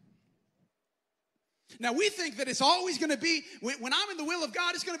coming. Now, we think that it's always going to be, when I'm in the will of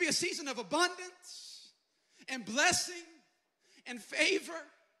God, it's going to be a season of abundance and blessing and favor.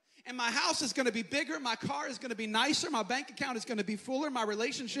 And my house is going to be bigger. My car is going to be nicer. My bank account is going to be fuller. My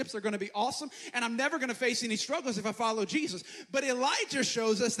relationships are going to be awesome. And I'm never going to face any struggles if I follow Jesus. But Elijah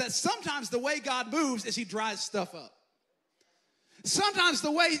shows us that sometimes the way God moves is he dries stuff up. Sometimes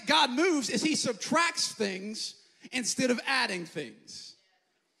the way God moves is he subtracts things instead of adding things.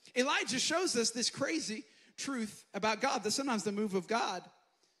 Elijah shows us this crazy truth about God, that sometimes the move of God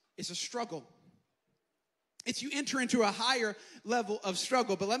is a struggle. It's you enter into a higher level of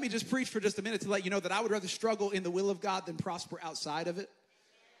struggle. But let me just preach for just a minute to let you know that I would rather struggle in the will of God than prosper outside of it.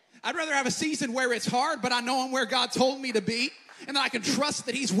 I'd rather have a season where it's hard, but I know I'm where God told me to be, and that I can trust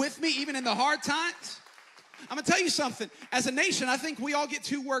that he's with me even in the hard times. I'm going to tell you something. As a nation, I think we all get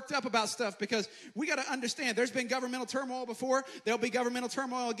too worked up about stuff because we got to understand there's been governmental turmoil before. There'll be governmental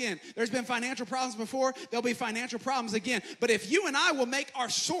turmoil again. There's been financial problems before. There'll be financial problems again. But if you and I will make our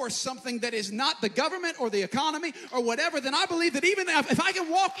source something that is not the government or the economy or whatever, then I believe that even if I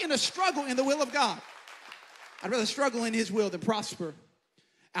can walk in a struggle in the will of God, I'd rather struggle in his will than prosper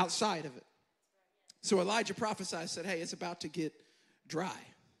outside of it. So Elijah prophesied, said, hey, it's about to get dry.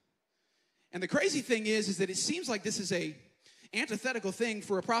 And the crazy thing is that it seems like this is a antithetical thing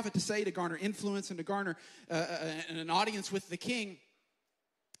for a prophet to say to garner influence and to garner an audience with the king.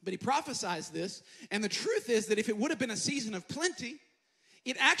 But he prophesies this. And the truth is that if it would have been a season of plenty,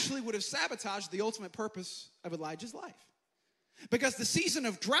 it actually would have sabotaged the ultimate purpose of Elijah's life. Because the season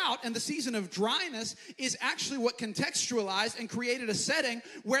of drought and the season of dryness is actually what contextualized and created a setting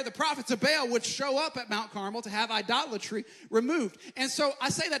where the prophets of Baal would show up at Mount Carmel to have idolatry removed. And so I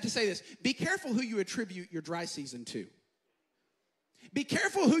say that to say this. Be careful who you attribute your dry season to. Be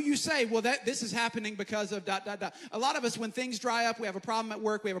careful who you say, well, this is happening because of ... A lot of us, when things dry up, we have a problem at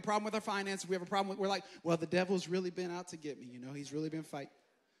work, we have a problem with our finances, we have a problem with, we're like, well, the devil's really been out to get me. You know, he's really been fighting.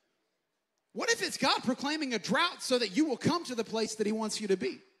 What if it's God proclaiming a drought so that you will come to the place that he wants you to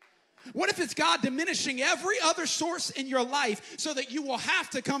be? What if it's God diminishing every other source in your life so that you will have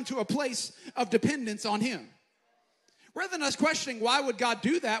to come to a place of dependence on him? Rather than us questioning why would God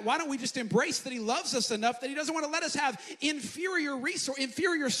do that, why don't we just embrace that he loves us enough that he doesn't want to let us have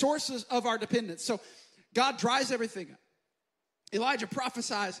inferior sources of our dependence. So God dries everything up. Elijah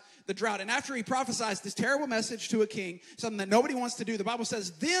prophesies the drought. And after he prophesies this terrible message to a king, something that nobody wants to do, the Bible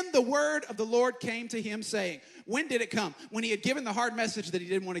says, then the word of the Lord came to him saying, when did it come? When he had given the hard message that he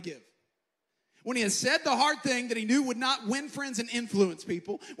didn't want to give. When he had said the hard thing that he knew would not win friends and influence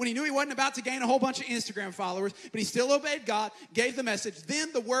people, when he knew he wasn't about to gain a whole bunch of Instagram followers, but he still obeyed God, gave the message,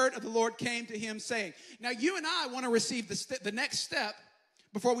 then the word of the Lord came to him saying, now you and I want to receive the next step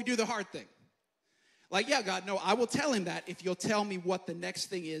before we do the hard thing. Like, yeah, God, no, I will tell him that if you'll tell me what the next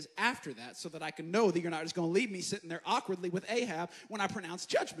thing is after that so that I can know that you're not just going to leave me sitting there awkwardly with Ahab when I pronounce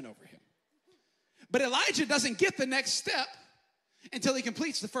judgment over him. But Elijah doesn't get the next step until he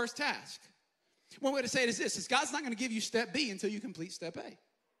completes the first task. One way to say it is this, is God's not going to give you step B until you complete step A.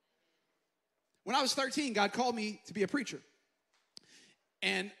 When I was 13, God called me to be a preacher.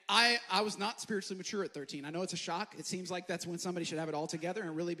 And I was not spiritually mature at 13. I know it's a shock. It seems like that's when somebody should have it all together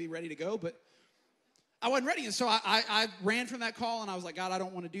and really be ready to go, but I wasn't ready. And so I ran from that call, and I was like, God, I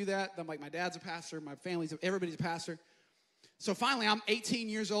don't want to do that. I'm like, my dad's a pastor, my family's, everybody's a pastor. So finally, I'm 18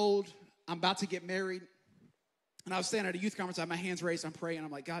 years old. I'm about to get married. And I was standing at a youth conference. I have my hands raised. I'm praying. I'm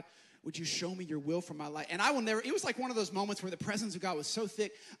like, God, would you show me your will for my life? And I will never, it was like one of those moments where the presence of God was so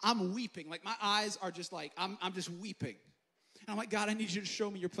thick, I'm weeping. Like my eyes are just like, I'm just weeping. And I'm like, God, I need you to show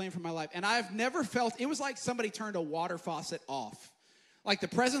me your plan for my life. And I've never felt, it was like somebody turned a water faucet off. Like the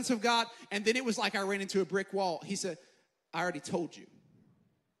presence of God, and then it was like I ran into a brick wall. He said, I already told you.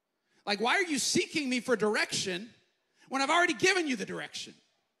 Like, why are you seeking me for direction when I've already given you the direction?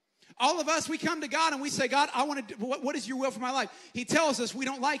 All of us, we come to God and we say, God, I want to do, what is your will for my life? He tells us we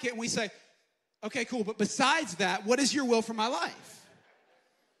don't like it, and we say, okay, cool, but besides that, what is your will for my life?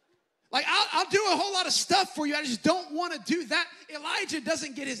 Like, I'll do a whole lot of stuff for you. I just don't want to do that. Elijah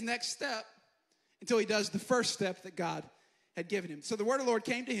doesn't get his next step until he does the first step that God had given him. So the word of the Lord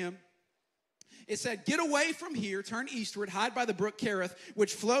came to him. It said, get away from here, turn eastward, hide by the brook Kerith,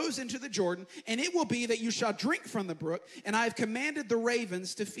 which flows into the Jordan, and it will be that you shall drink from the brook, and I have commanded the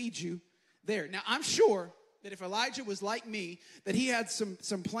ravens to feed you there. Now, I'm sure that if Elijah was like me, that he had some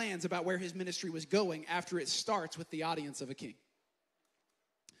plans about where his ministry was going after it starts with the audience of a king.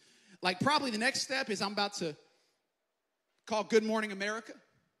 Like probably the next step is I'm about to call Good Morning America.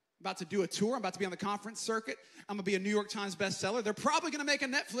 I'm about to do a tour. I'm about to be on the conference circuit. I'm going to be a New York Times bestseller. They're probably going to make a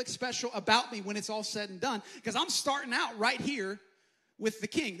Netflix special about me when it's all said and done because I'm starting out right here with the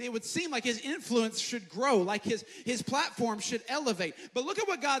king. It would seem like his influence should grow, like his platform should elevate. But look at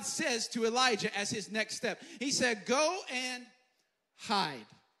what God says to Elijah as his next step. He said, go and hide.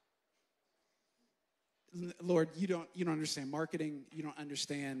 Lord, you don't understand marketing. You don't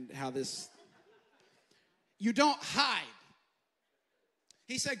understand how this, you don't hide.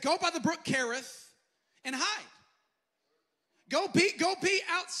 He said, go by the brook Kerith and hide. Go be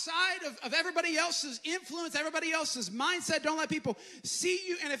outside of everybody else's influence, everybody else's mindset. Don't let people see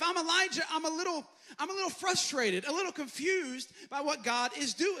you. And if I'm Elijah, I'm a little frustrated, a little confused by what God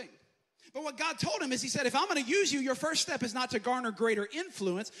is doing. But what God told him is, he said, if I'm going to use you, your first step is not to garner greater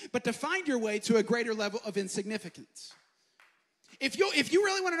influence, but to find your way to a greater level of insignificance. If you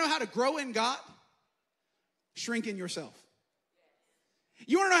really want to know how to grow in God, shrink in yourself.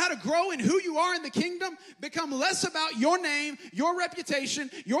 You want to know how to grow in who you are in the kingdom? Become less about your name, your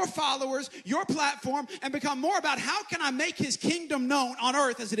reputation, your followers, your platform, and become more about how can I make his kingdom known on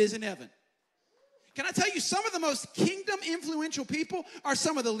earth as it is in heaven. Can I tell you, some of the most kingdom influential people are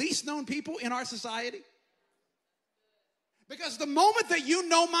some of the least known people in our society? Because the moment that you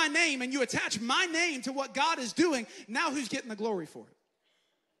know my name and you attach my name to what God is doing, now who's getting the glory for it?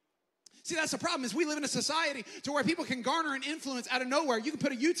 See, that's the problem, is we live in a society to where people can garner an influence out of nowhere. You can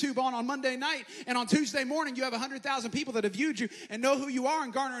put a YouTube on Monday night, and on Tuesday morning, you have 100,000 people that have viewed you and know who you are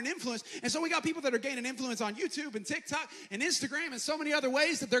and garner an influence. And so we got people that are gaining influence on YouTube and TikTok and Instagram and so many other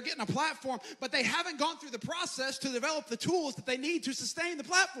ways that they're getting a platform, but they haven't gone through the process to develop the tools that they need to sustain the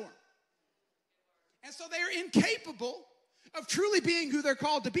platform. And so they are incapable of truly being who they're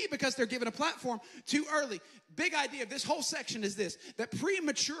called to be because they're given a platform too early. Big idea of this whole section is this, that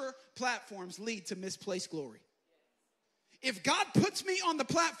premature platforms lead to misplaced glory. If God puts me on the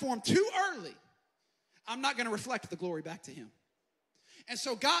platform too early, I'm not going to reflect the glory back to him. And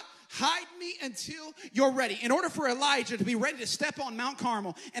so God, hide me until you're ready. In order for Elijah to be ready to step on Mount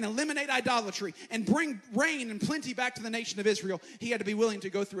Carmel and eliminate idolatry and bring rain and plenty back to the nation of Israel, he had to be willing to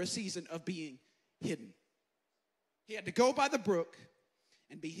go through a season of being hidden. He had to go by the brook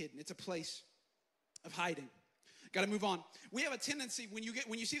and be hidden. It's a place of hiding. Got to move on. We have a tendency, when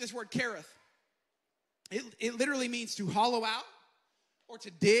you see this word Kerith, it literally means to hollow out or to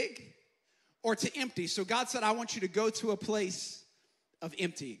dig or to empty. So God said, I want you to go to a place of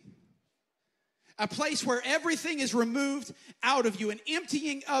emptying. A place where everything is removed out of you, an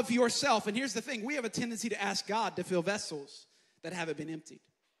emptying of yourself. And here's the thing, we have a tendency to ask God to fill vessels that haven't been emptied.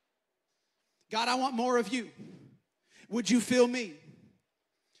 God, I want more of you. Would you fill me?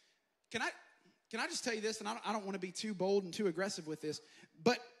 Can I just tell you this, and I don't want to be too bold and too aggressive with this,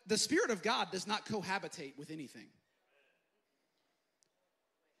 but the Spirit of God does not cohabitate with anything.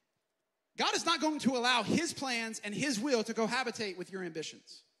 God is not going to allow his plans and his will to cohabitate with your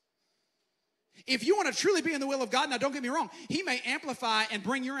ambitions. If you want to truly be in the will of God, now don't get me wrong, he may amplify and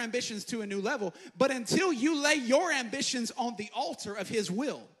bring your ambitions to a new level, but until you lay your ambitions on the altar of his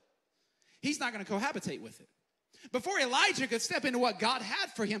will, he's not going to cohabitate with it. Before Elijah could step into what God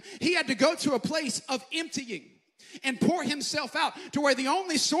had for him, he had to go to a place of emptying and pour himself out to where the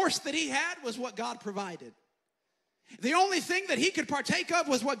only source that he had was what God provided. The only thing that he could partake of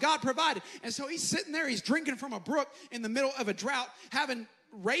was what God provided. And so he's sitting there, he's drinking from a brook in the middle of a drought, having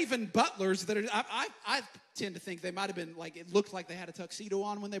raven butlers that are, I tend to think they might have been like, it looked like they had a tuxedo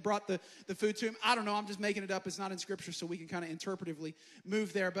on when they brought the food to him. I don't know, I'm just making it up. It's not in scripture, so we can kind of interpretively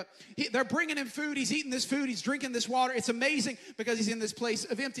move there. But they're bringing him food, he's eating this food, he's drinking this water. It's amazing because he's in this place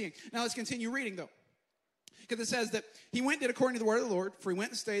of emptying. Now let's continue reading though. Because it says that he went and did according to the word of the Lord, for he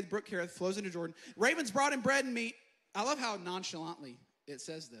went and stayed, the brook Kerith flows into Jordan. Ravens brought him bread and meat. I love how nonchalantly it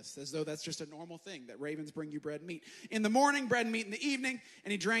says this, as though that's just a normal thing, that ravens bring you bread and meat. In the morning, bread and meat in the evening,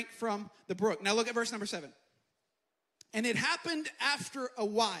 and he drank from the brook. Now look at verse number 7. And it happened after a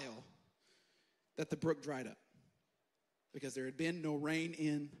while that the brook dried up, because there had been no rain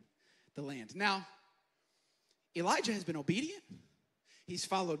in the land. Now, Elijah has been obedient. He's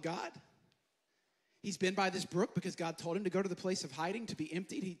followed God. He's been by this brook because God told him to go to the place of hiding, to be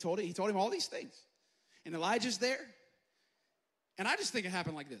emptied. He told him all these things. And Elijah's there. And I just think it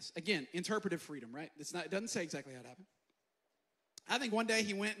happened like this. Again, interpretive freedom, right? It doesn't say exactly how it happened. I think one day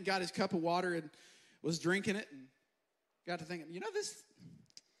he went and got his cup of water and was drinking it and got to thinking,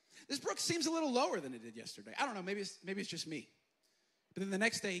 this brook seems a little lower than it did yesterday. I don't know, maybe it's just me. But then the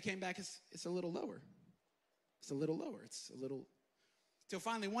next day he came back, it's a little lower. It's a little lower. It's a little, till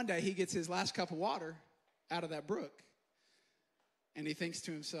finally one day he gets his last cup of water out of that brook and he thinks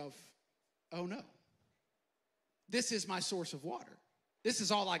to himself, oh no. This is my source of water. This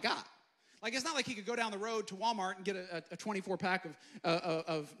is all I got. Like, it's not like he could go down the road to Walmart and get a 24-pack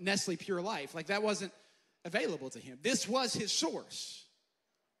of Nestle Pure Life. Like, that wasn't available to him. This was his source.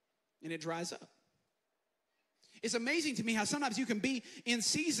 And it dries up. It's amazing to me how sometimes you can be in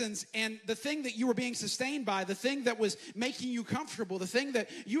seasons and the thing that you were being sustained by, the thing that was making you comfortable, the thing that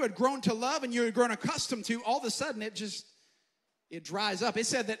you had grown to love and you had grown accustomed to, all of a sudden it dries up. It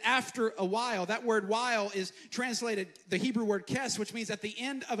said that after a while, that word while is translated the Hebrew word kes, which means at the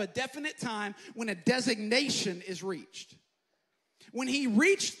end of a definite time when a designation is reached. When he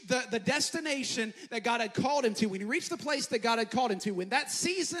reached the destination that God had called him to, when he reached the place that God had called him to, when that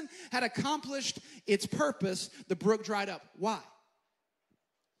season had accomplished its purpose, the brook dried up. Why?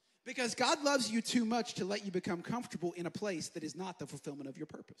 Because God loves you too much to let you become comfortable in a place that is not the fulfillment of your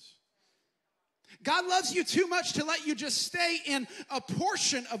purpose. God loves you too much to let you just stay in a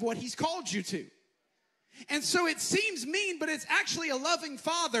portion of what he's called you to. And so it seems mean, but it's actually a loving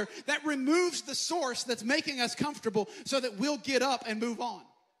father that removes the source that's making us comfortable so that we'll get up and move on.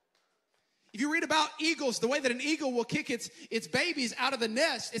 If you read about eagles, the way that an eagle will kick its babies out of the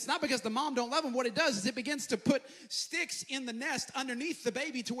nest, it's not because the mom don't love them. What it does is it begins to put sticks in the nest underneath the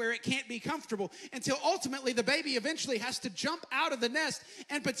baby to where it can't be comfortable until ultimately the baby eventually has to jump out of the nest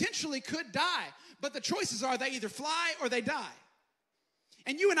and potentially could die. But the choices are they either fly or they die.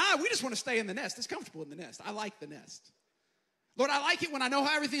 And you and I, we just want to stay in the nest. It's comfortable in the nest. I like the nest. Lord, I like it when I know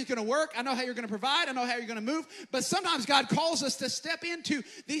how everything's going to work. I know how you're going to provide. I know how you're going to move. But sometimes God calls us to step into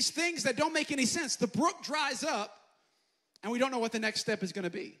these things that don't make any sense. The brook dries up, and we don't know what the next step is going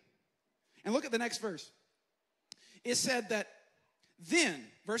to be. And look at the next verse. It said that then,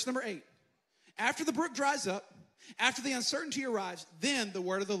 verse number 8, after the brook dries up, after the uncertainty arrives, then the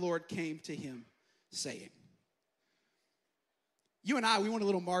word of the Lord came to him, saying. You and I, we want a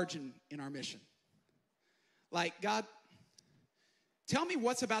little margin in our mission. Like, God, tell me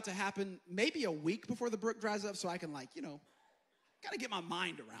what's about to happen maybe a week before the brook dries up so I can, kind of get my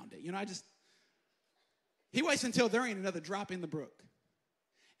mind around it. He waits until there ain't another drop in the brook.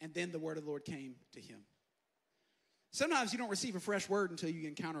 And then the word of the Lord came to him. Sometimes you don't receive a fresh word until you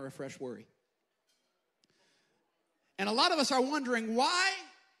encounter a fresh worry. And a lot of us are wondering, why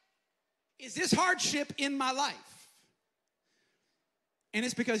is this hardship in my life? And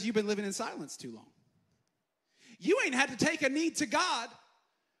it's because you've been living in silence too long. You ain't had to take a need to God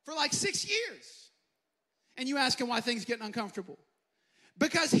for 6 years. And you ask him why things are getting uncomfortable.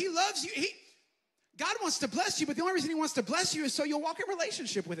 Because he loves you. God wants to bless you, but the only reason he wants to bless you is so you'll walk in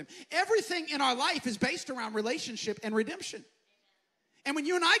relationship with him. Everything in our life is based around relationship and redemption. And when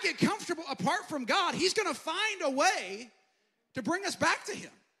you and I get comfortable apart from God, he's going to find a way to bring us back to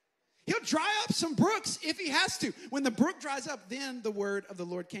him. He'll dry up some brooks if he has to. When the brook dries up, then the word of the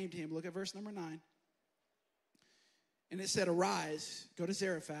Lord came to him. Look at verse number 9. And it said, arise, go to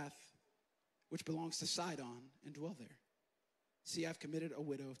Zarephath, which belongs to Sidon, and dwell there. See, I've committed a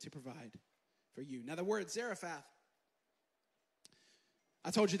widow to provide for you. Now the word Zarephath,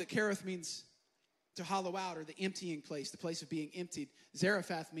 I told you that Kerith means to hollow out, or the emptying place, the place of being emptied.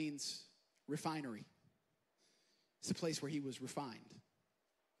 Zarephath means refinery. It's the place where he was refined.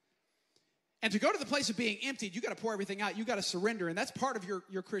 And to go to the place of being emptied, you got to pour everything out. You got to surrender, and that's part of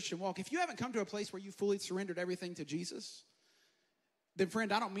your Christian walk. If you haven't come to a place where you fully surrendered everything to Jesus, then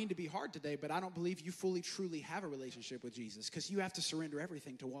friend, I don't mean to be hard today, but I don't believe you fully, truly have a relationship with Jesus, because you have to surrender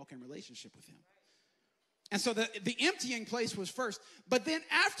everything to walk in relationship with him. And so the emptying place was first. But then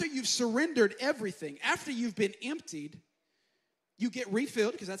after you've surrendered everything, after you've been emptied, you get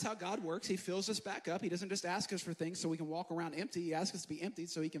refilled, because that's how God works. He fills us back up. He doesn't just ask us for things so we can walk around empty. He asks us to be emptied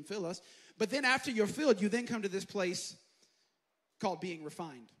so he can fill us. But then after you're filled, you then come to this place called being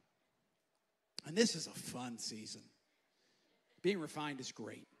refined. And this is a fun season. Being refined is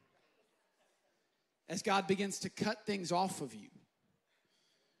great. As God begins to cut things off of you.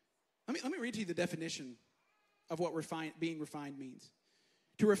 Let me read to you the definition of what being refined means.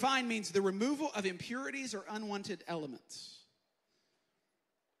 To refine means the removal of impurities or unwanted elements.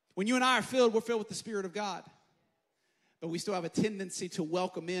 When you and I are filled, we're filled with the Spirit of God. But we still have a tendency to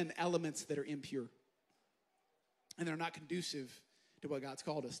welcome in elements that are impure. And they're not conducive to what God's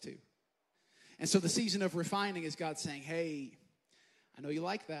called us to. And so the season of refining is God saying, hey, I know you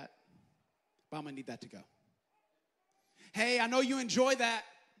like that, but I'm going to need that to go. Hey, I know you enjoy that.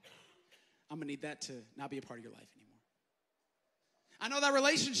 I'm going to need that to not be a part of your life anymore. I know that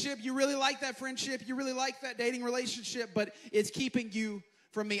relationship, you really like that friendship, you really like that dating relationship, but it's keeping you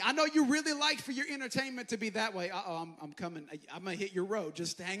from me. I know you really like for your entertainment to be that way. I'm coming. I'm going to hit your road.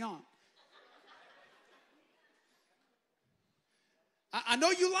 Just hang on. I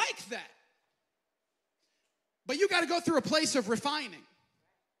know you like that. But you got to go through a place of refining.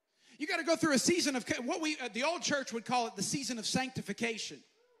 You got to go through a season of what the old church would call it the season of sanctification.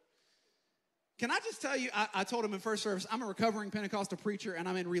 Can I just tell you, I told him in first service, I'm a recovering Pentecostal preacher and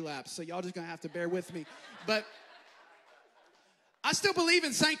I'm in relapse. So y'all just going to have to bear with me. But I still believe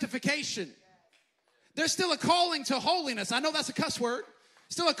in sanctification. There's still a calling to holiness. I know that's a cuss word.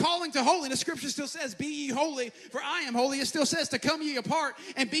 Still a calling to holiness. Scripture still says, be ye holy, for I am holy. It still says to come ye apart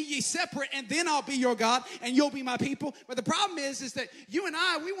and be ye separate, and then I'll be your God and you'll be my people. But the problem is that you and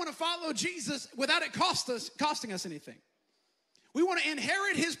I, we want to follow Jesus without it costing us anything. We want to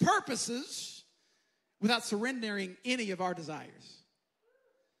inherit his purposes without surrendering any of our desires.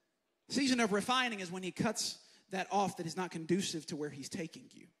 Season of refining is when he cuts that off that is not conducive to where he's taking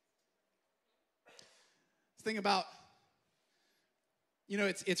you. Think about,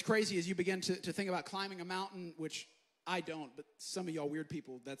 it's crazy as you begin to think about climbing a mountain, which I don't, but some of y'all weird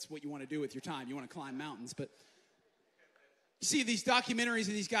people, that's what you want to do with your time. You want to climb mountains. But you see these documentaries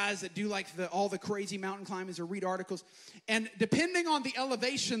of these guys that do like all the crazy mountain climbings or read articles. And depending on the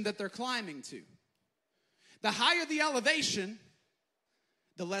elevation that they're climbing to, the higher the elevation,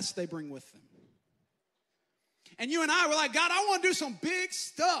 the less they bring with them. And you and I were like, God, I want to do some big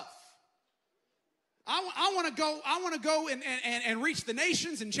stuff. I want to go and reach the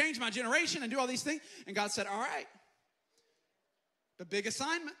nations and change my generation and do all these things. And God said, all right. But big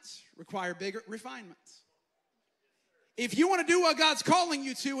assignments require bigger refinements. If you want to do what God's calling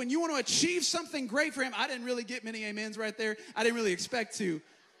you to and you want to achieve something great for him, I didn't really get many amens right there. I didn't really expect to.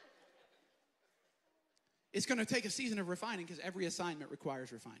 It's going to take a season of refining because every assignment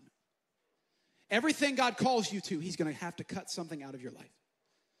requires refinement. Everything God calls you to, he's going to have to cut something out of your life.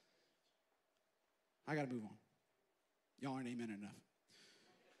 I got to move on. Y'all aren't amen enough.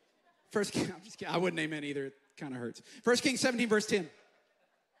 First King, I'm just kidding. I wouldn't amen either. It kind of hurts. 1 Kings 17, verse 10.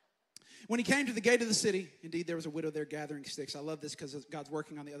 When he came to the gate of the city, indeed there was a widow there gathering sticks. I love this because God's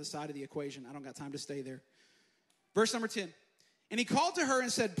working on the other side of the equation. I don't got time to stay there. Verse number 10. And he called to her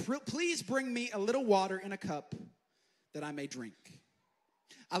and said, please bring me a little water in a cup that I may drink.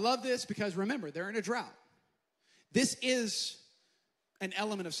 I love this because remember, they're in a drought. This is an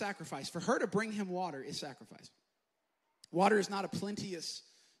element of sacrifice. For her to bring him water is sacrifice. Water is not a plenteous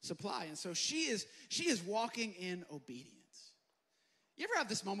supply. And so she is walking in obedience. You ever have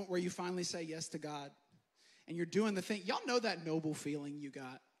this moment where you finally say yes to God and you're doing the thing? Y'all know that noble feeling you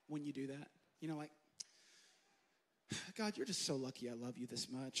got when you do that? Like, God, you're just so lucky I love you this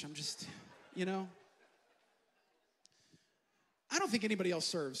much. I'm just, I don't think anybody else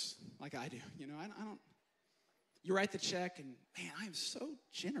serves like I do. I don't. You write the check and, man, I am so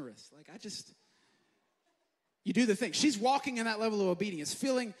generous. Like, You do the thing. She's walking in that level of obedience,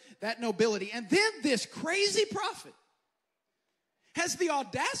 feeling that nobility. And then this crazy prophet has the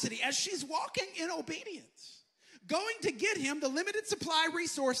audacity, as she's walking in obedience, going to get him the limited supply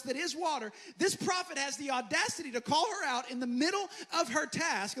resource that is water. This prophet has the audacity to call her out in the middle of her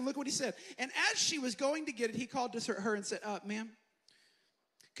task. And look what he said. And as she was going to get it, he called to her and said, ma'am,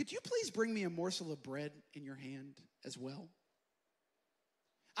 could you please bring me a morsel of bread in your hand as well?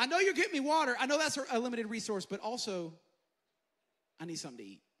 I know you're getting me water. I know that's a limited resource, but also I need something to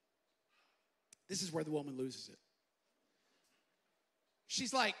eat. This is where the woman loses it.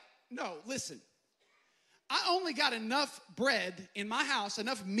 She's like, no, listen. I only got enough bread in my house,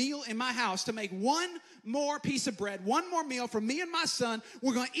 enough meal in my house to make one more piece of bread, one more meal for me and my son.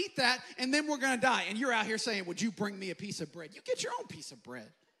 We're going to eat that, and then we're going to die. And you're out here saying, would you bring me a piece of bread? You get your own piece of bread.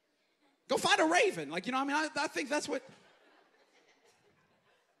 Go find a raven. Like, you know, I think that's what...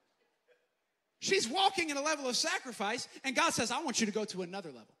 She's walking in a level of sacrifice, and God says, I want you to go to another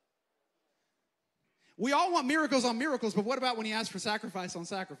level. We all want miracles on miracles, but what about when he asks for sacrifice on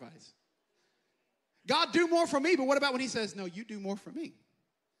sacrifice? God, do more for me, but what about when he says, no, you do more for me?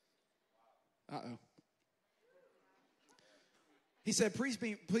 Uh-oh. He said, please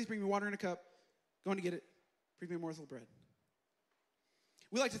bring me water in a cup. Going to get it. Bring me a morsel of bread.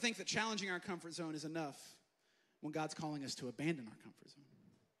 We like to think that challenging our comfort zone is enough when God's calling us to abandon our comfort zone.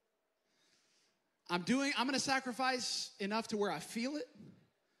 I'm going to sacrifice enough to where I feel it,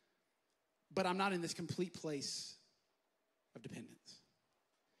 but I'm not in this complete place of dependence.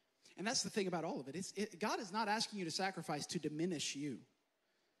 And that's the thing about all of it. God is not asking you to sacrifice to diminish you.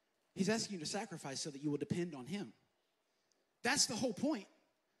 He's asking you to sacrifice so that you will depend on him. That's the whole point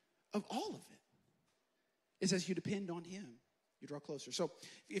of all of it, is as you depend on him, you draw closer. So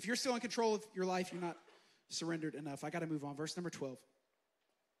if you're still in control of your life, you're not surrendered enough. I got to move on. Verse number 12.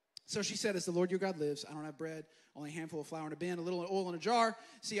 So she said, as the Lord your God lives, I don't have bread, only a handful of flour in a bin, a little oil in a jar.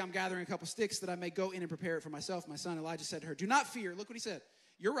 See, I'm gathering a couple sticks that I may go in and prepare it for myself. My son Elijah said to her, do not fear. Look what he said.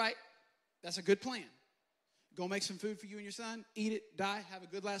 You're right. That's a good plan. Go make some food for you and your son. Eat it, die, have a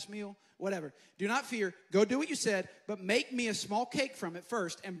good last meal, whatever. Do not fear. Go do what you said, but make me a small cake from it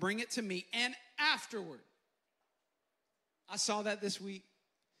first and bring it to me. And afterward, I saw that this week,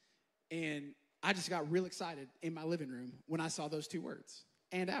 and I just got real excited in my living room when I saw those two words.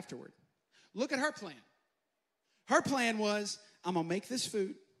 And afterward. Look at her plan. Her plan was, I'm going to make this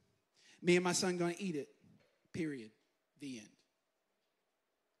food. Me and my son going to eat it. Period. The end.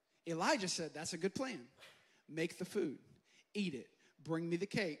 Elijah said, that's a good plan. Make the food. Eat it. Bring me the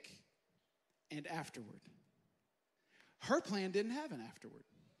cake. And afterward. Her plan didn't have an afterward.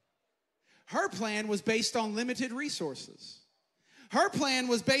 Her plan was based on limited resources. Her plan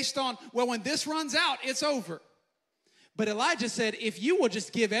was based on, well, when this runs out, it's over. But Elijah said, if you will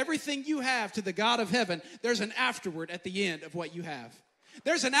just give everything you have to the God of heaven, there's an afterward at the end of what you have.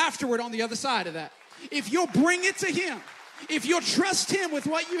 There's an afterward on the other side of that. If you'll bring it to him, if you'll trust him with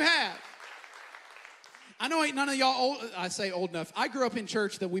what you have. I know ain't none of y'all old, I say old enough. I grew up in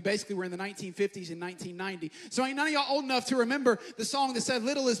church that we basically were in the 1950s and 1990. So ain't none of y'all old enough to remember the song that said,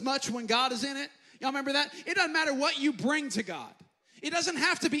 little is much when God is in it. Y'all remember that? It doesn't matter what you bring to God. It doesn't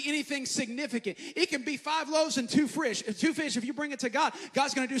have to be anything significant. It can be 5 loaves and 2 fish. If you bring it to God,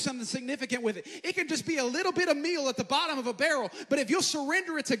 God's going to do something significant with it. It can just be a little bit of meal at the bottom of a barrel. But if you'll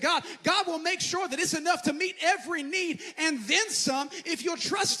surrender it to God, God will make sure that it's enough to meet every need and then some if you'll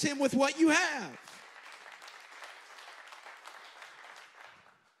trust him with what you have.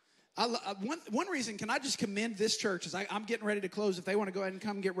 One reason, can I just commend this church? As I'm getting ready to close. If they want to go ahead and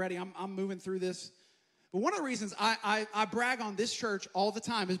come get ready, I'm moving through this. But one of the reasons I brag on this church all the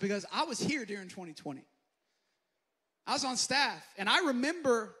time is because I was here during 2020. I was on staff, and I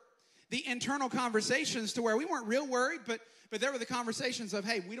remember the internal conversations to where we weren't real worried, but there were the conversations of,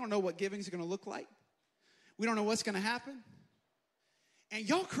 hey, we don't know what giving is going to look like. We don't know what's going to happen. And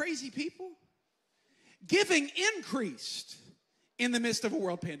y'all crazy people, giving increased in the midst of a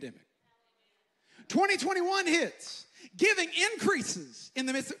world pandemic. 2021 hits. Giving increases in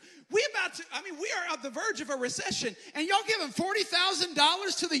the midst of, we are at the verge of a recession, and y'all giving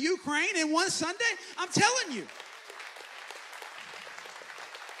 $40,000 to the Ukraine in one Sunday? I'm telling you.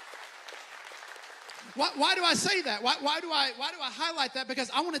 Why do I say that? Why do I highlight that? Because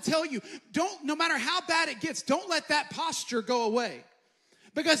I want to tell you, no matter how bad it gets, don't let that posture go away.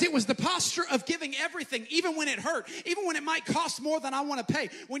 Because it was the posture of giving everything, even when it hurt, even when it might cost more than I want to pay.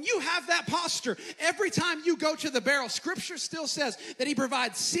 When you have that posture, every time you go to the barrel, Scripture still says that he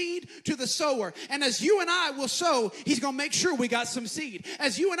provides seed to the sower. And as you and I will sow, he's going to make sure we got some seed.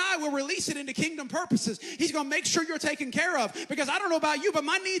 As you and I will release it into kingdom purposes, he's going to make sure you're taken care of. Because I don't know about you, but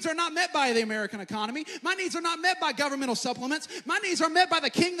my needs are not met by the American economy. My needs are not met by governmental supplements. My needs are met by the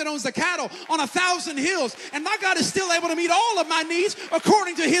king that owns the cattle on 1,000 hills. And my God is still able to meet all of my needs according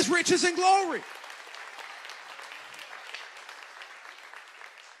to his riches and glory.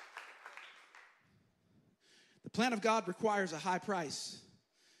 The plan of God requires a high price,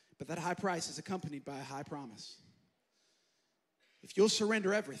 but that high price is accompanied by a high promise. If you'll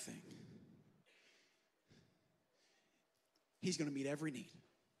surrender everything, he's going to meet every need.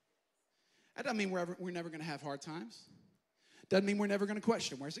 That doesn't mean we're never going to have hard times. Doesn't mean we're never going to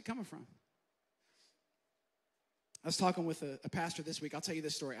question, where's it coming from? I was talking with a pastor this week. I'll tell you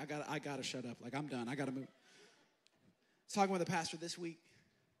this story. I got to shut up. Like, I'm done. I got to move. I was talking with a pastor this week,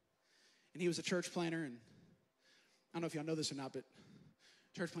 and he was a church planner. And I don't know if y'all know this or not, but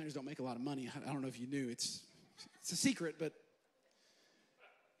church planners don't make a lot of money. I don't know if you knew. It's a secret, but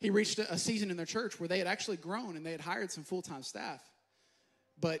he reached a season in their church where they had actually grown, and they had hired some full-time staff.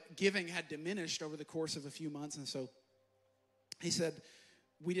 But giving had diminished over the course of a few months, and so he said,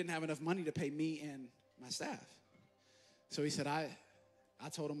 we didn't have enough money to pay me and my staff. So he said, I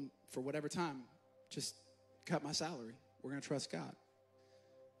told him, for whatever time, just cut my salary. We're going to trust God. And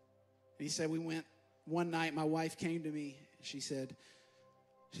he said, we went one night, my wife came to me. She said,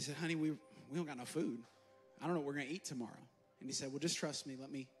 honey, we don't got no food. I don't know what we're going to eat tomorrow. And he said, well, just trust me.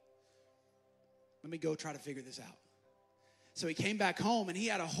 Let me go try to figure this out. So he came back home, and he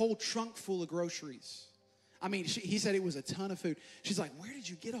had a whole trunk full of groceries. I mean, he said it was a ton of food. She's like, where did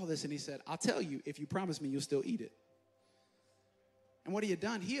you get all this? And he said, I'll tell you, if you promise me, you'll still eat it. And what he had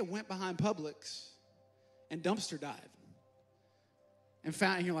done, he had went behind Publix and dumpster dived. And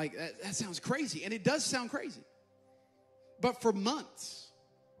found, and you're like, that sounds crazy. And it does sound crazy. But for months,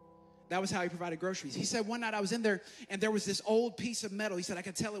 that was how he provided groceries. He said one night I was in there, and there was this old piece of metal. He said I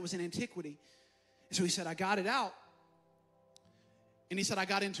could tell it was an antiquity. And so he said, I got it out. And he said, I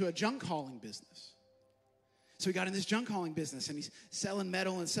got into a junk hauling business. So he got in this junk hauling business, and he's selling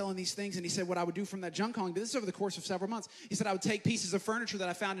metal and selling these things. And he said what I would do from that junk hauling business over the course of several months. He said I would take pieces of furniture that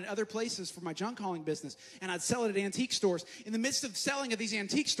I found in other places for my junk hauling business, and I'd sell it at antique stores. In the midst of selling at these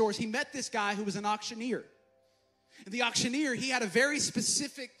antique stores, he met this guy who was an auctioneer. And the auctioneer, he had a very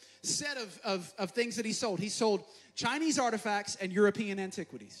specific set of things that he sold. He sold Chinese artifacts and European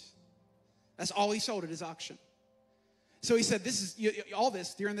antiquities. That's all he sold at his auction. So he said, this is all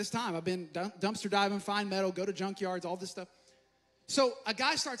this during this time. I've been dumpster diving, find metal, go to junkyards, all this stuff. So a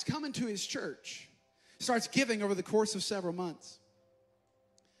guy starts coming to his church, starts giving over the course of several months.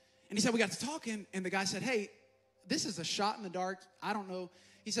 And he said, we got to talking, and the guy said, hey, this is a shot in the dark. I don't know.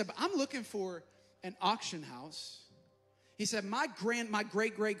 He said, but I'm looking for an auction house. He said, my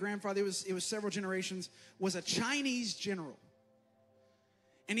great-great-grandfather, it was several generations, was a Chinese general.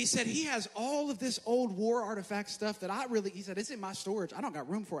 And he said, he has all of this old war artifact stuff that he said, it's in my storage. I don't got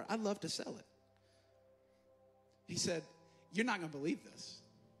room for it. I'd love to sell it. He said, you're not going to believe this,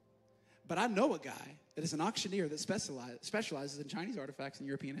 but I know a guy that is an auctioneer that specializes in Chinese artifacts and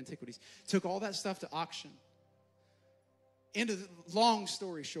European antiquities. Took all that stuff to auction. Long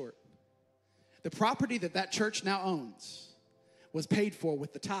story short, the property that church now owns was paid for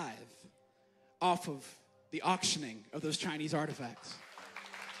with the tithe off of the auctioning of those Chinese artifacts.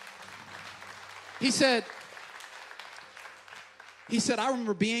 He said, I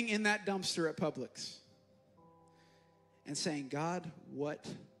remember being in that dumpster at Publix and saying, God, what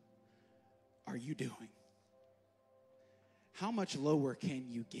are you doing? How much lower can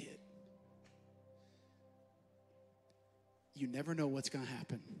you get? You never know what's going to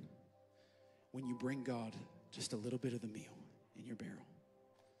happen when you bring God just a little bit of the meal in your barrel.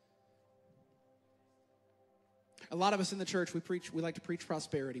 A lot of us in the church, we like to preach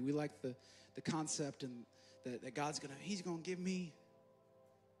prosperity. We like the concept and that God's he's going to give me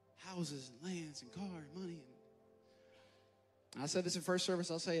houses and lands and car and money. And I said this in first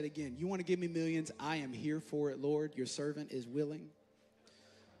service, I'll say it again. You want to give me millions? I am here for it, Lord. Your servant is willing.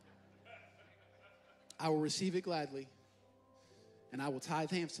 I will receive it gladly, and I will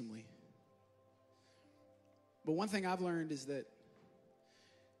tithe handsomely. But one thing I've learned is that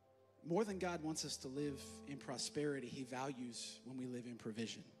more than God wants us to live in prosperity, he values when we live in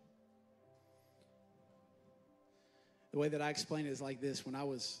provision. The way that I explain it is like this. When I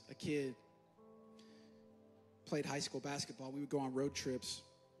was a kid, played high school basketball, we would go on road trips.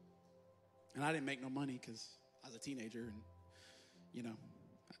 And I didn't make no money because I was a teenager. And,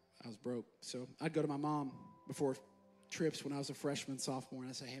 I was broke. So I'd go to my mom before trips when I was a freshman, sophomore, and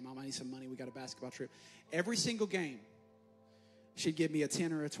I'd say, hey, Mom, I need some money. We got a basketball trip. Every single game, she'd give me a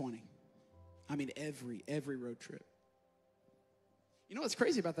 10 or a 20. I mean, every road trip. You know what's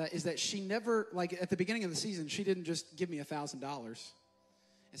crazy about that is that she never, like at the beginning of the season, she didn't just give me $1,000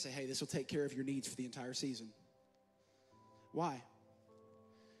 and say, hey, this will take care of your needs for the entire season. Why?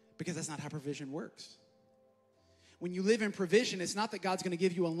 Because that's not how provision works. When you live in provision, it's not that God's going to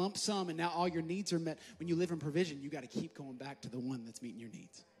give you a lump sum and now all your needs are met. When you live in provision, you got to keep going back to the one that's meeting your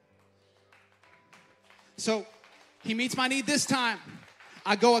needs. So he meets my need this time.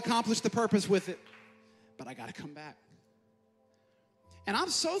 I go accomplish the purpose with it, but I got to come back. And I'm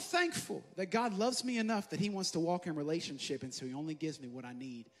so thankful that God loves me enough that he wants to walk in relationship, and so he only gives me what I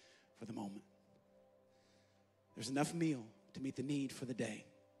need for the moment. There's enough meal to meet the need for the day.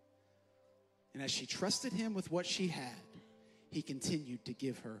 And as she trusted him with what she had, he continued to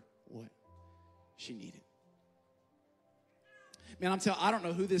give her what she needed. Man, I don't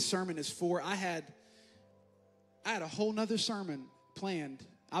know who this sermon is for. I had a whole nother sermon planned.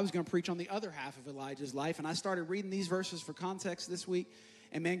 I was going to preach on the other half of Elijah's life, and I started reading these verses for context this week,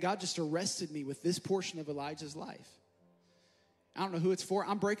 and man, God just arrested me with this portion of Elijah's life. I don't know who it's for.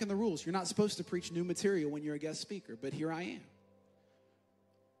 I'm breaking the rules. You're not supposed to preach new material when you're a guest speaker, but here I am.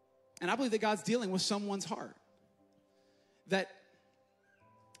 And I believe that God's dealing with someone's heart. That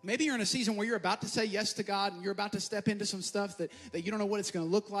maybe you're in a season where you're about to say yes to God and you're about to step into some stuff that you don't know what it's going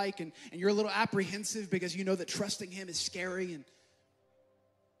to look like, and you're a little apprehensive because you know that trusting him is scary. And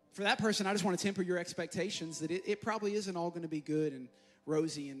for that person, I just want to temper your expectations that it probably isn't all going to be good and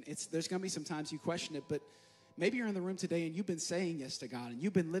rosy, and there's going to be some times you question it, but maybe you're in the room today and you've been saying yes to God and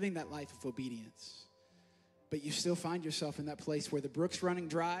you've been living that life of obedience. But you still find yourself in that place where the brook's running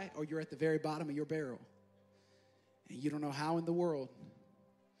dry or you're at the very bottom of your barrel. And you don't know how in the world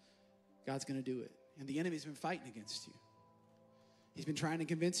God's going to do it. And the enemy's been fighting against you. He's been trying to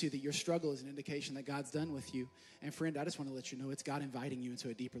convince you that your struggle is an indication that God's done with you. And friend, I just want to let you know it's God inviting you into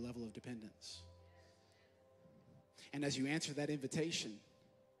a deeper level of dependence. And as you answer that invitation,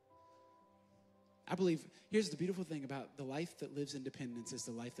 I believe, here's the beautiful thing about the life that lives in dependence is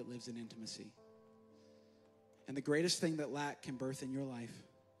the life that lives in intimacy. And the greatest thing that lack can birth in your life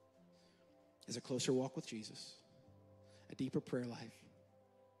is a closer walk with Jesus, a deeper prayer life,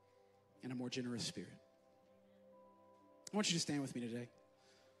 and a more generous spirit. I want you to stand with me today.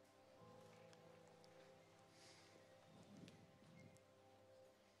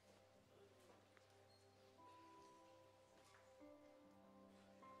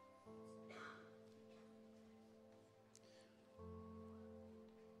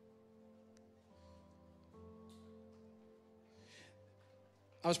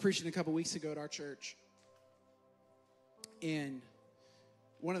 I was preaching a couple weeks ago at our church, and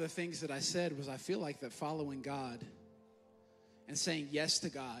one of the things that I said was I feel like that following God and saying yes to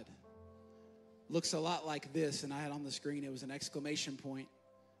God looks a lot like this, and I had on the screen, it was an exclamation point,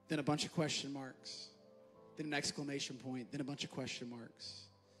 then a bunch of question marks, then an exclamation point, then a bunch of question marks.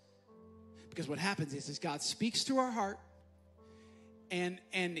 Because what happens is God speaks to our heart, and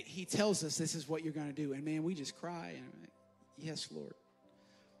he tells us this is what you're going to do, and man, we just cry, and I'm like, yes, Lord.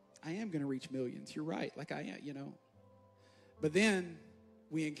 I am going to reach millions. You're right. Like I am, you know. But then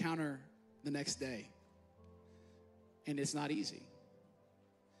we encounter the next day. And it's not easy.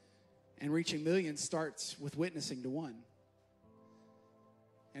 And reaching millions starts with witnessing to one.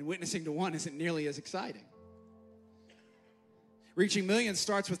 And witnessing to one isn't nearly as exciting. Reaching millions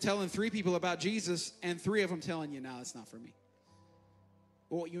starts with telling 3 people about Jesus and 3 of them telling you, no, it's not for me.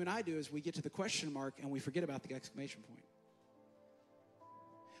 Well, what you and I do is we get to the question mark and we forget about the exclamation point.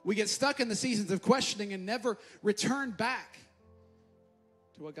 We get stuck in the seasons of questioning and never return back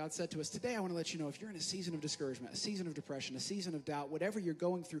to what God said to us. Today, I want to let you know, if you're in a season of discouragement, a season of depression, a season of doubt, whatever you're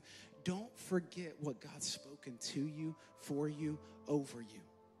going through, don't forget what God's spoken to you, for you, over you.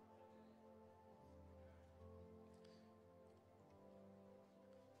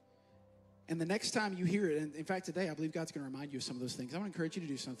 And the next time you hear it, and in fact, today, I believe God's going to remind you of some of those things. I want to encourage you to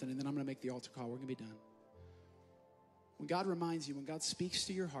do something, and then I'm going to make the altar call. We're going to be done. When God reminds you, when God speaks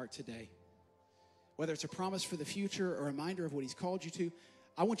to your heart today, whether it's a promise for the future or a reminder of what he's called you to,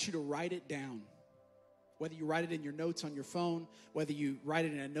 I want you to write it down. Whether you write it in your notes on your phone, whether you write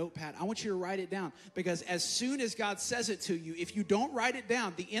it in a notepad, I want you to write it down. Because as soon as God says it to you, if you don't write it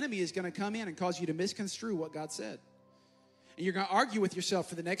down, the enemy is going to come in and cause you to misconstrue what God said. And you're going to argue with yourself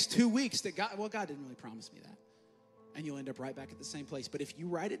for the next 2 weeks that God didn't really promise me that. and you'll end up right back at the same place. But if you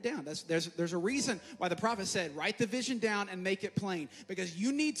write it down, there's a reason why the prophet said, write the vision down and make it plain. Because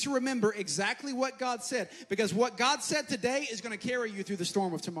you need to remember exactly what God said. Because what God said today is going to carry you through the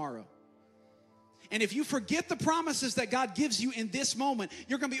storm of tomorrow. And if you forget the promises that God gives you in this moment,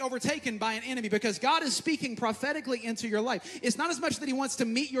 you're going to be overtaken by an enemy, because God is speaking prophetically into your life. It's not as much that he wants to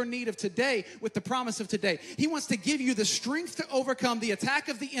meet your need of today with the promise of today. He wants to give you the strength to overcome the attack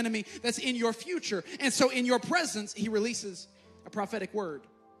of the enemy that's in your future. And so in your presence, he releases a prophetic word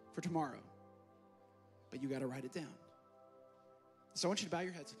for tomorrow. But you got to write it down. So I want you to bow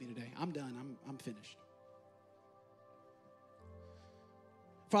your heads with me today. I'm done. I'm finished.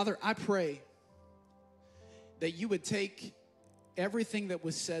 Father, I pray that you would take everything that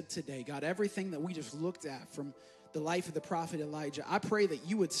was said today, God, everything that we just looked at from the life of the prophet Elijah. I pray that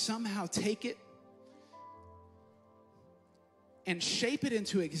you would somehow take it and shape it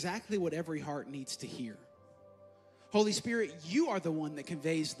into exactly what every heart needs to hear. Holy Spirit, you are the one that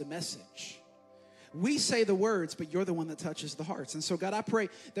conveys the message. We say the words, but you're the one that touches the hearts. And so, God, I pray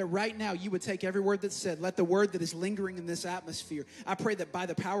that right now you would take every word that's said. Let the word that is lingering in this atmosphere, I pray that by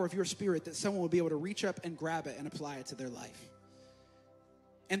the power of your Spirit that someone will be able to reach up and grab it and apply it to their life.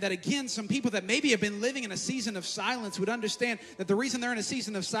 And that, again, some people that maybe have been living in a season of silence would understand that the reason they're in a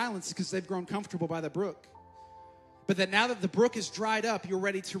season of silence is because they've grown comfortable by the brook. But that now that the brook is dried up, you're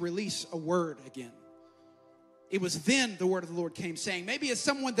ready to release a word again. It was then the word of the Lord came, saying, maybe it's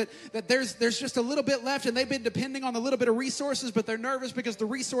someone that there's just a little bit left and they've been depending on a little bit of resources, but they're nervous because the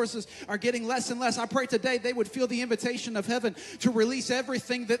resources are getting less and less. I pray today they would feel the invitation of heaven to release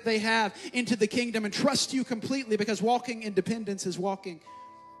everything that they have into the kingdom and trust you completely, because walking in dependence is walking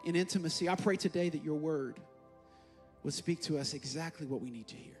in intimacy. I pray today that your word would speak to us exactly what we need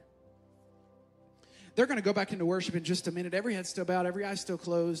to hear. They're going to go back into worship in just a minute. Every head still bowed, every eye still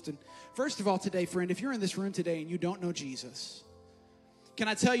closed. And first of all today, friend, if you're in this room today and you don't know Jesus, can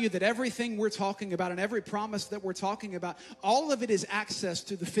I tell you that everything we're talking about and every promise that we're talking about, all of it is access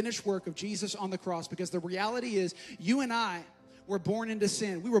to the finished work of Jesus on the cross. Because the reality is, you and I were born into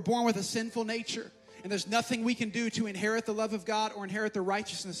sin. We were born with a sinful nature. And there's nothing we can do to inherit the love of God or inherit the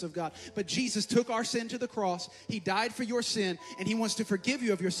righteousness of God. But Jesus took our sin to the cross. He died for your sin, and he wants to forgive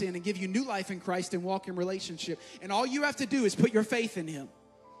you of your sin and give you new life in Christ and walk in relationship. And all you have to do is put your faith in him.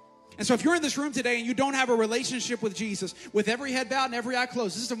 And so if you're in this room today and you don't have a relationship with Jesus, with every head bowed and every eye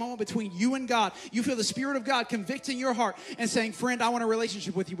closed, this is a moment between you and God. You feel the Spirit of God convicting your heart and saying, friend, I want a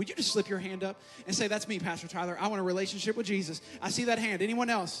relationship with you. Would you just slip your hand up and say, that's me, Pastor Tyler. I want a relationship with Jesus. I see that hand. Anyone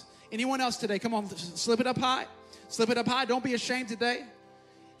else? Anyone else today? Come on, slip it up high. Slip it up high. Don't be ashamed today.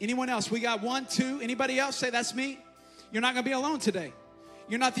 Anyone else? We got 1, 2. Anybody else? Say, that's me. You're not going to be alone today.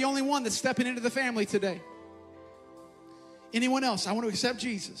 You're not the only one that's stepping into the family today. Anyone else? I want to accept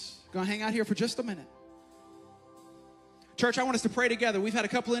Jesus. Going to hang out here for just a minute. Church, I want us to pray together. We've had a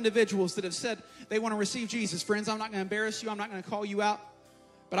couple individuals that have said they want to receive Jesus. Friends, I'm not going to embarrass you. I'm not going to call you out.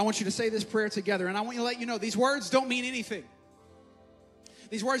 But I want you to say this prayer together. And I want you to let you know these words don't mean anything.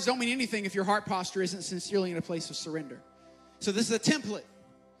 These words don't mean anything if your heart posture isn't sincerely in a place of surrender. So this is a template.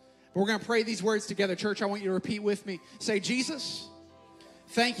 But we're going to pray these words together. Church, I want you to repeat with me. Say, Jesus,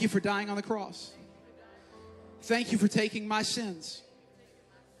 thank you for dying on the cross. Thank you for taking my sins.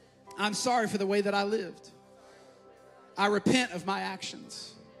 I'm sorry for the way that I lived. I repent of my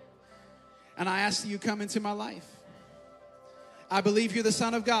actions. And I ask that you come into my life. I believe you're the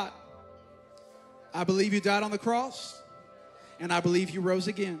Son of God. I believe you died on the cross. And I believe you rose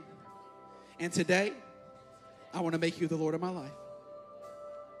again. And today, I want to make you the Lord of my life.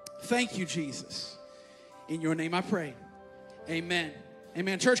 Thank you, Jesus. In your name I pray. Amen.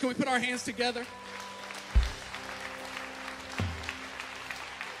 Amen. Church, can we put our hands together?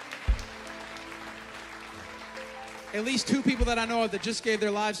 At least 2 people that I know of that just gave their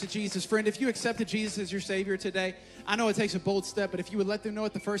lives to Jesus. Friend, if you accepted Jesus as your Savior today, I know it takes a bold step, but if you would let them know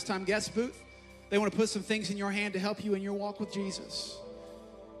at the first time guest booth, they want to put some things in your hand to help you in your walk with Jesus.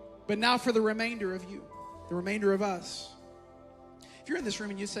 But now for the remainder of you, the remainder of us. If you're in this room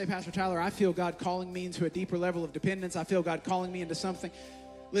and you say, Pastor Tyler, I feel God calling me into a deeper level of dependence. I feel God calling me into something.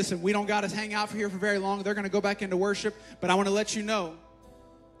 Listen, we don't got to hang out for here for very long. They're going to go back into worship. But I want to let you know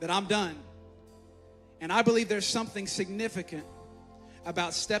that I'm done. And I believe there's something significant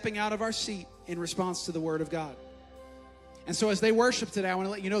about stepping out of our seat in response to the Word of God. And so as they worship today, I want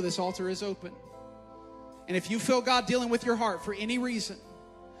to let you know this altar is open. And if you feel God dealing with your heart for any reason,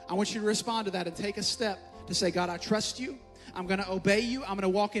 I want you to respond to that and take a step to say, God, I trust you. I'm going to obey you. I'm going to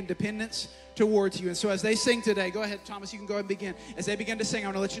walk in dependence towards you. And so as they sing today, go ahead, Thomas, you can go ahead and begin. As they begin to sing, I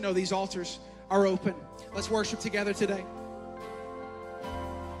want to let you know these altars are open. Let's worship together today.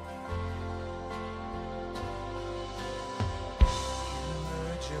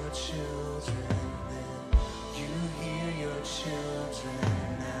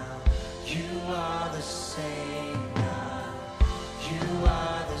 the same God. You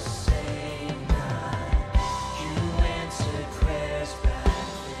are the same God. You answered prayers back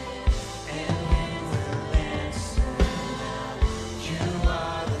then, and you will answer now. You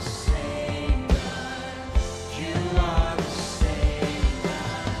are the same God. You are the same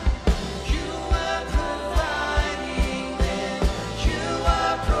God. You are providing then. You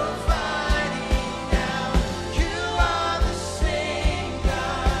are providing now. You are the same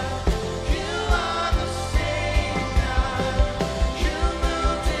God. You are the same God. You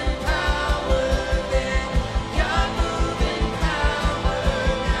moved in power then. God moved in power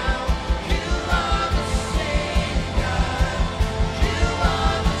now. You are the same God. You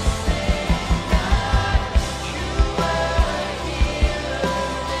are the same God. You were a healer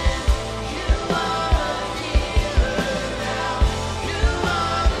then. You are a healer now. You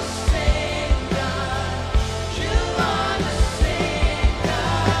are the same God. You are the same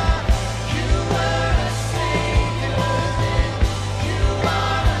God. You were a savior then. You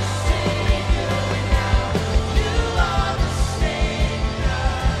are a savior now. You are the same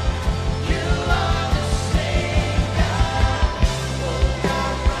God. You are the same God. Oh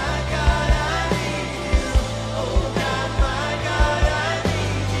God, my God, I need you. Oh God, my God, I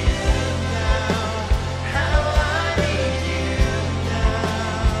need you now. How I need you now.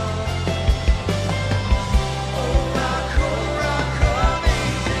 Oh rock of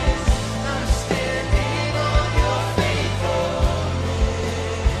ages, I'm standing on your faithfulness.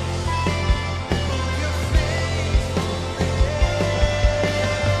 Your faithfulness.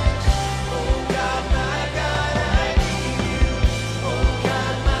 Oh God, my God, I need you. Oh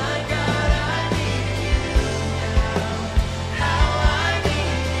God, my God, I need you now. How I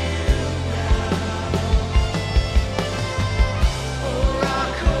need you now. Oh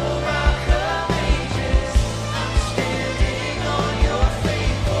rock of ages, I'm standing on your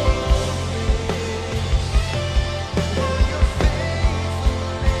faithfulness. Oh, your faithfulness.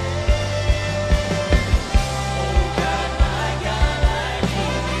 Oh God, my God, I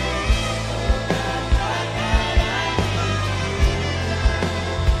need you. Oh God, my God, I need you now.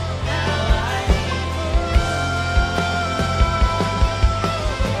 How I need you.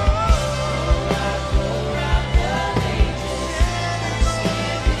 Oh rock of ages, I'm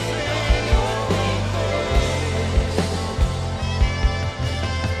standing on your faithfulness.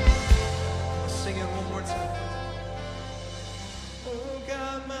 Sing it one more time. Oh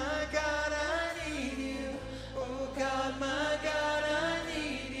God, my God, I need you. Oh God, my God, I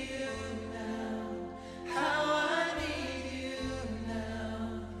need you now. How I need you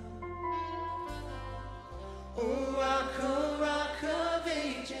now. Oh rock of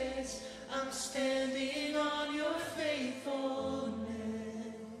ages, I'm standing on your faithfulness.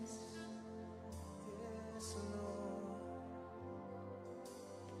 Yes, Lord.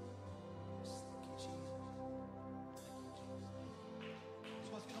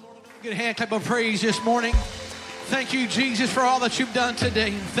 Good hand clap of praise this morning. Thank you, Jesus, for all that you've done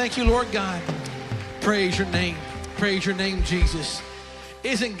today. Thank you, Lord God. Praise your name. Praise your name, Jesus.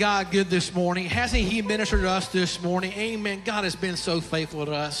 Isn't God good this morning? Hasn't he ministered to us this morning? Amen. God has been so faithful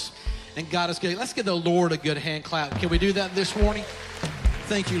to us. And God is good. Let's give the Lord a good hand clap. Can we do that this morning?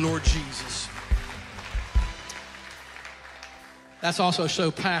 Thank you, Lord Jesus. Let's also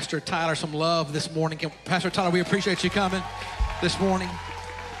show Pastor Tyler some love this morning. Pastor Tyler, we appreciate you coming this morning.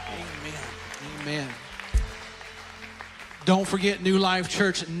 Amen. Don't forget New Life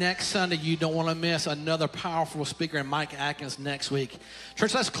Church next Sunday. You don't want to miss another powerful speaker in Mike Atkins next week.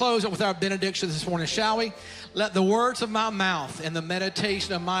 Church, let's close it with our benediction this morning, shall we? Let the words of my mouth and the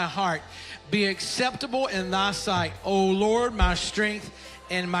meditation of my heart be acceptable in thy sight, O Lord, my strength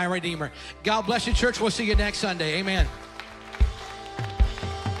and my Redeemer. God bless you, church. We'll see you next Sunday. Amen.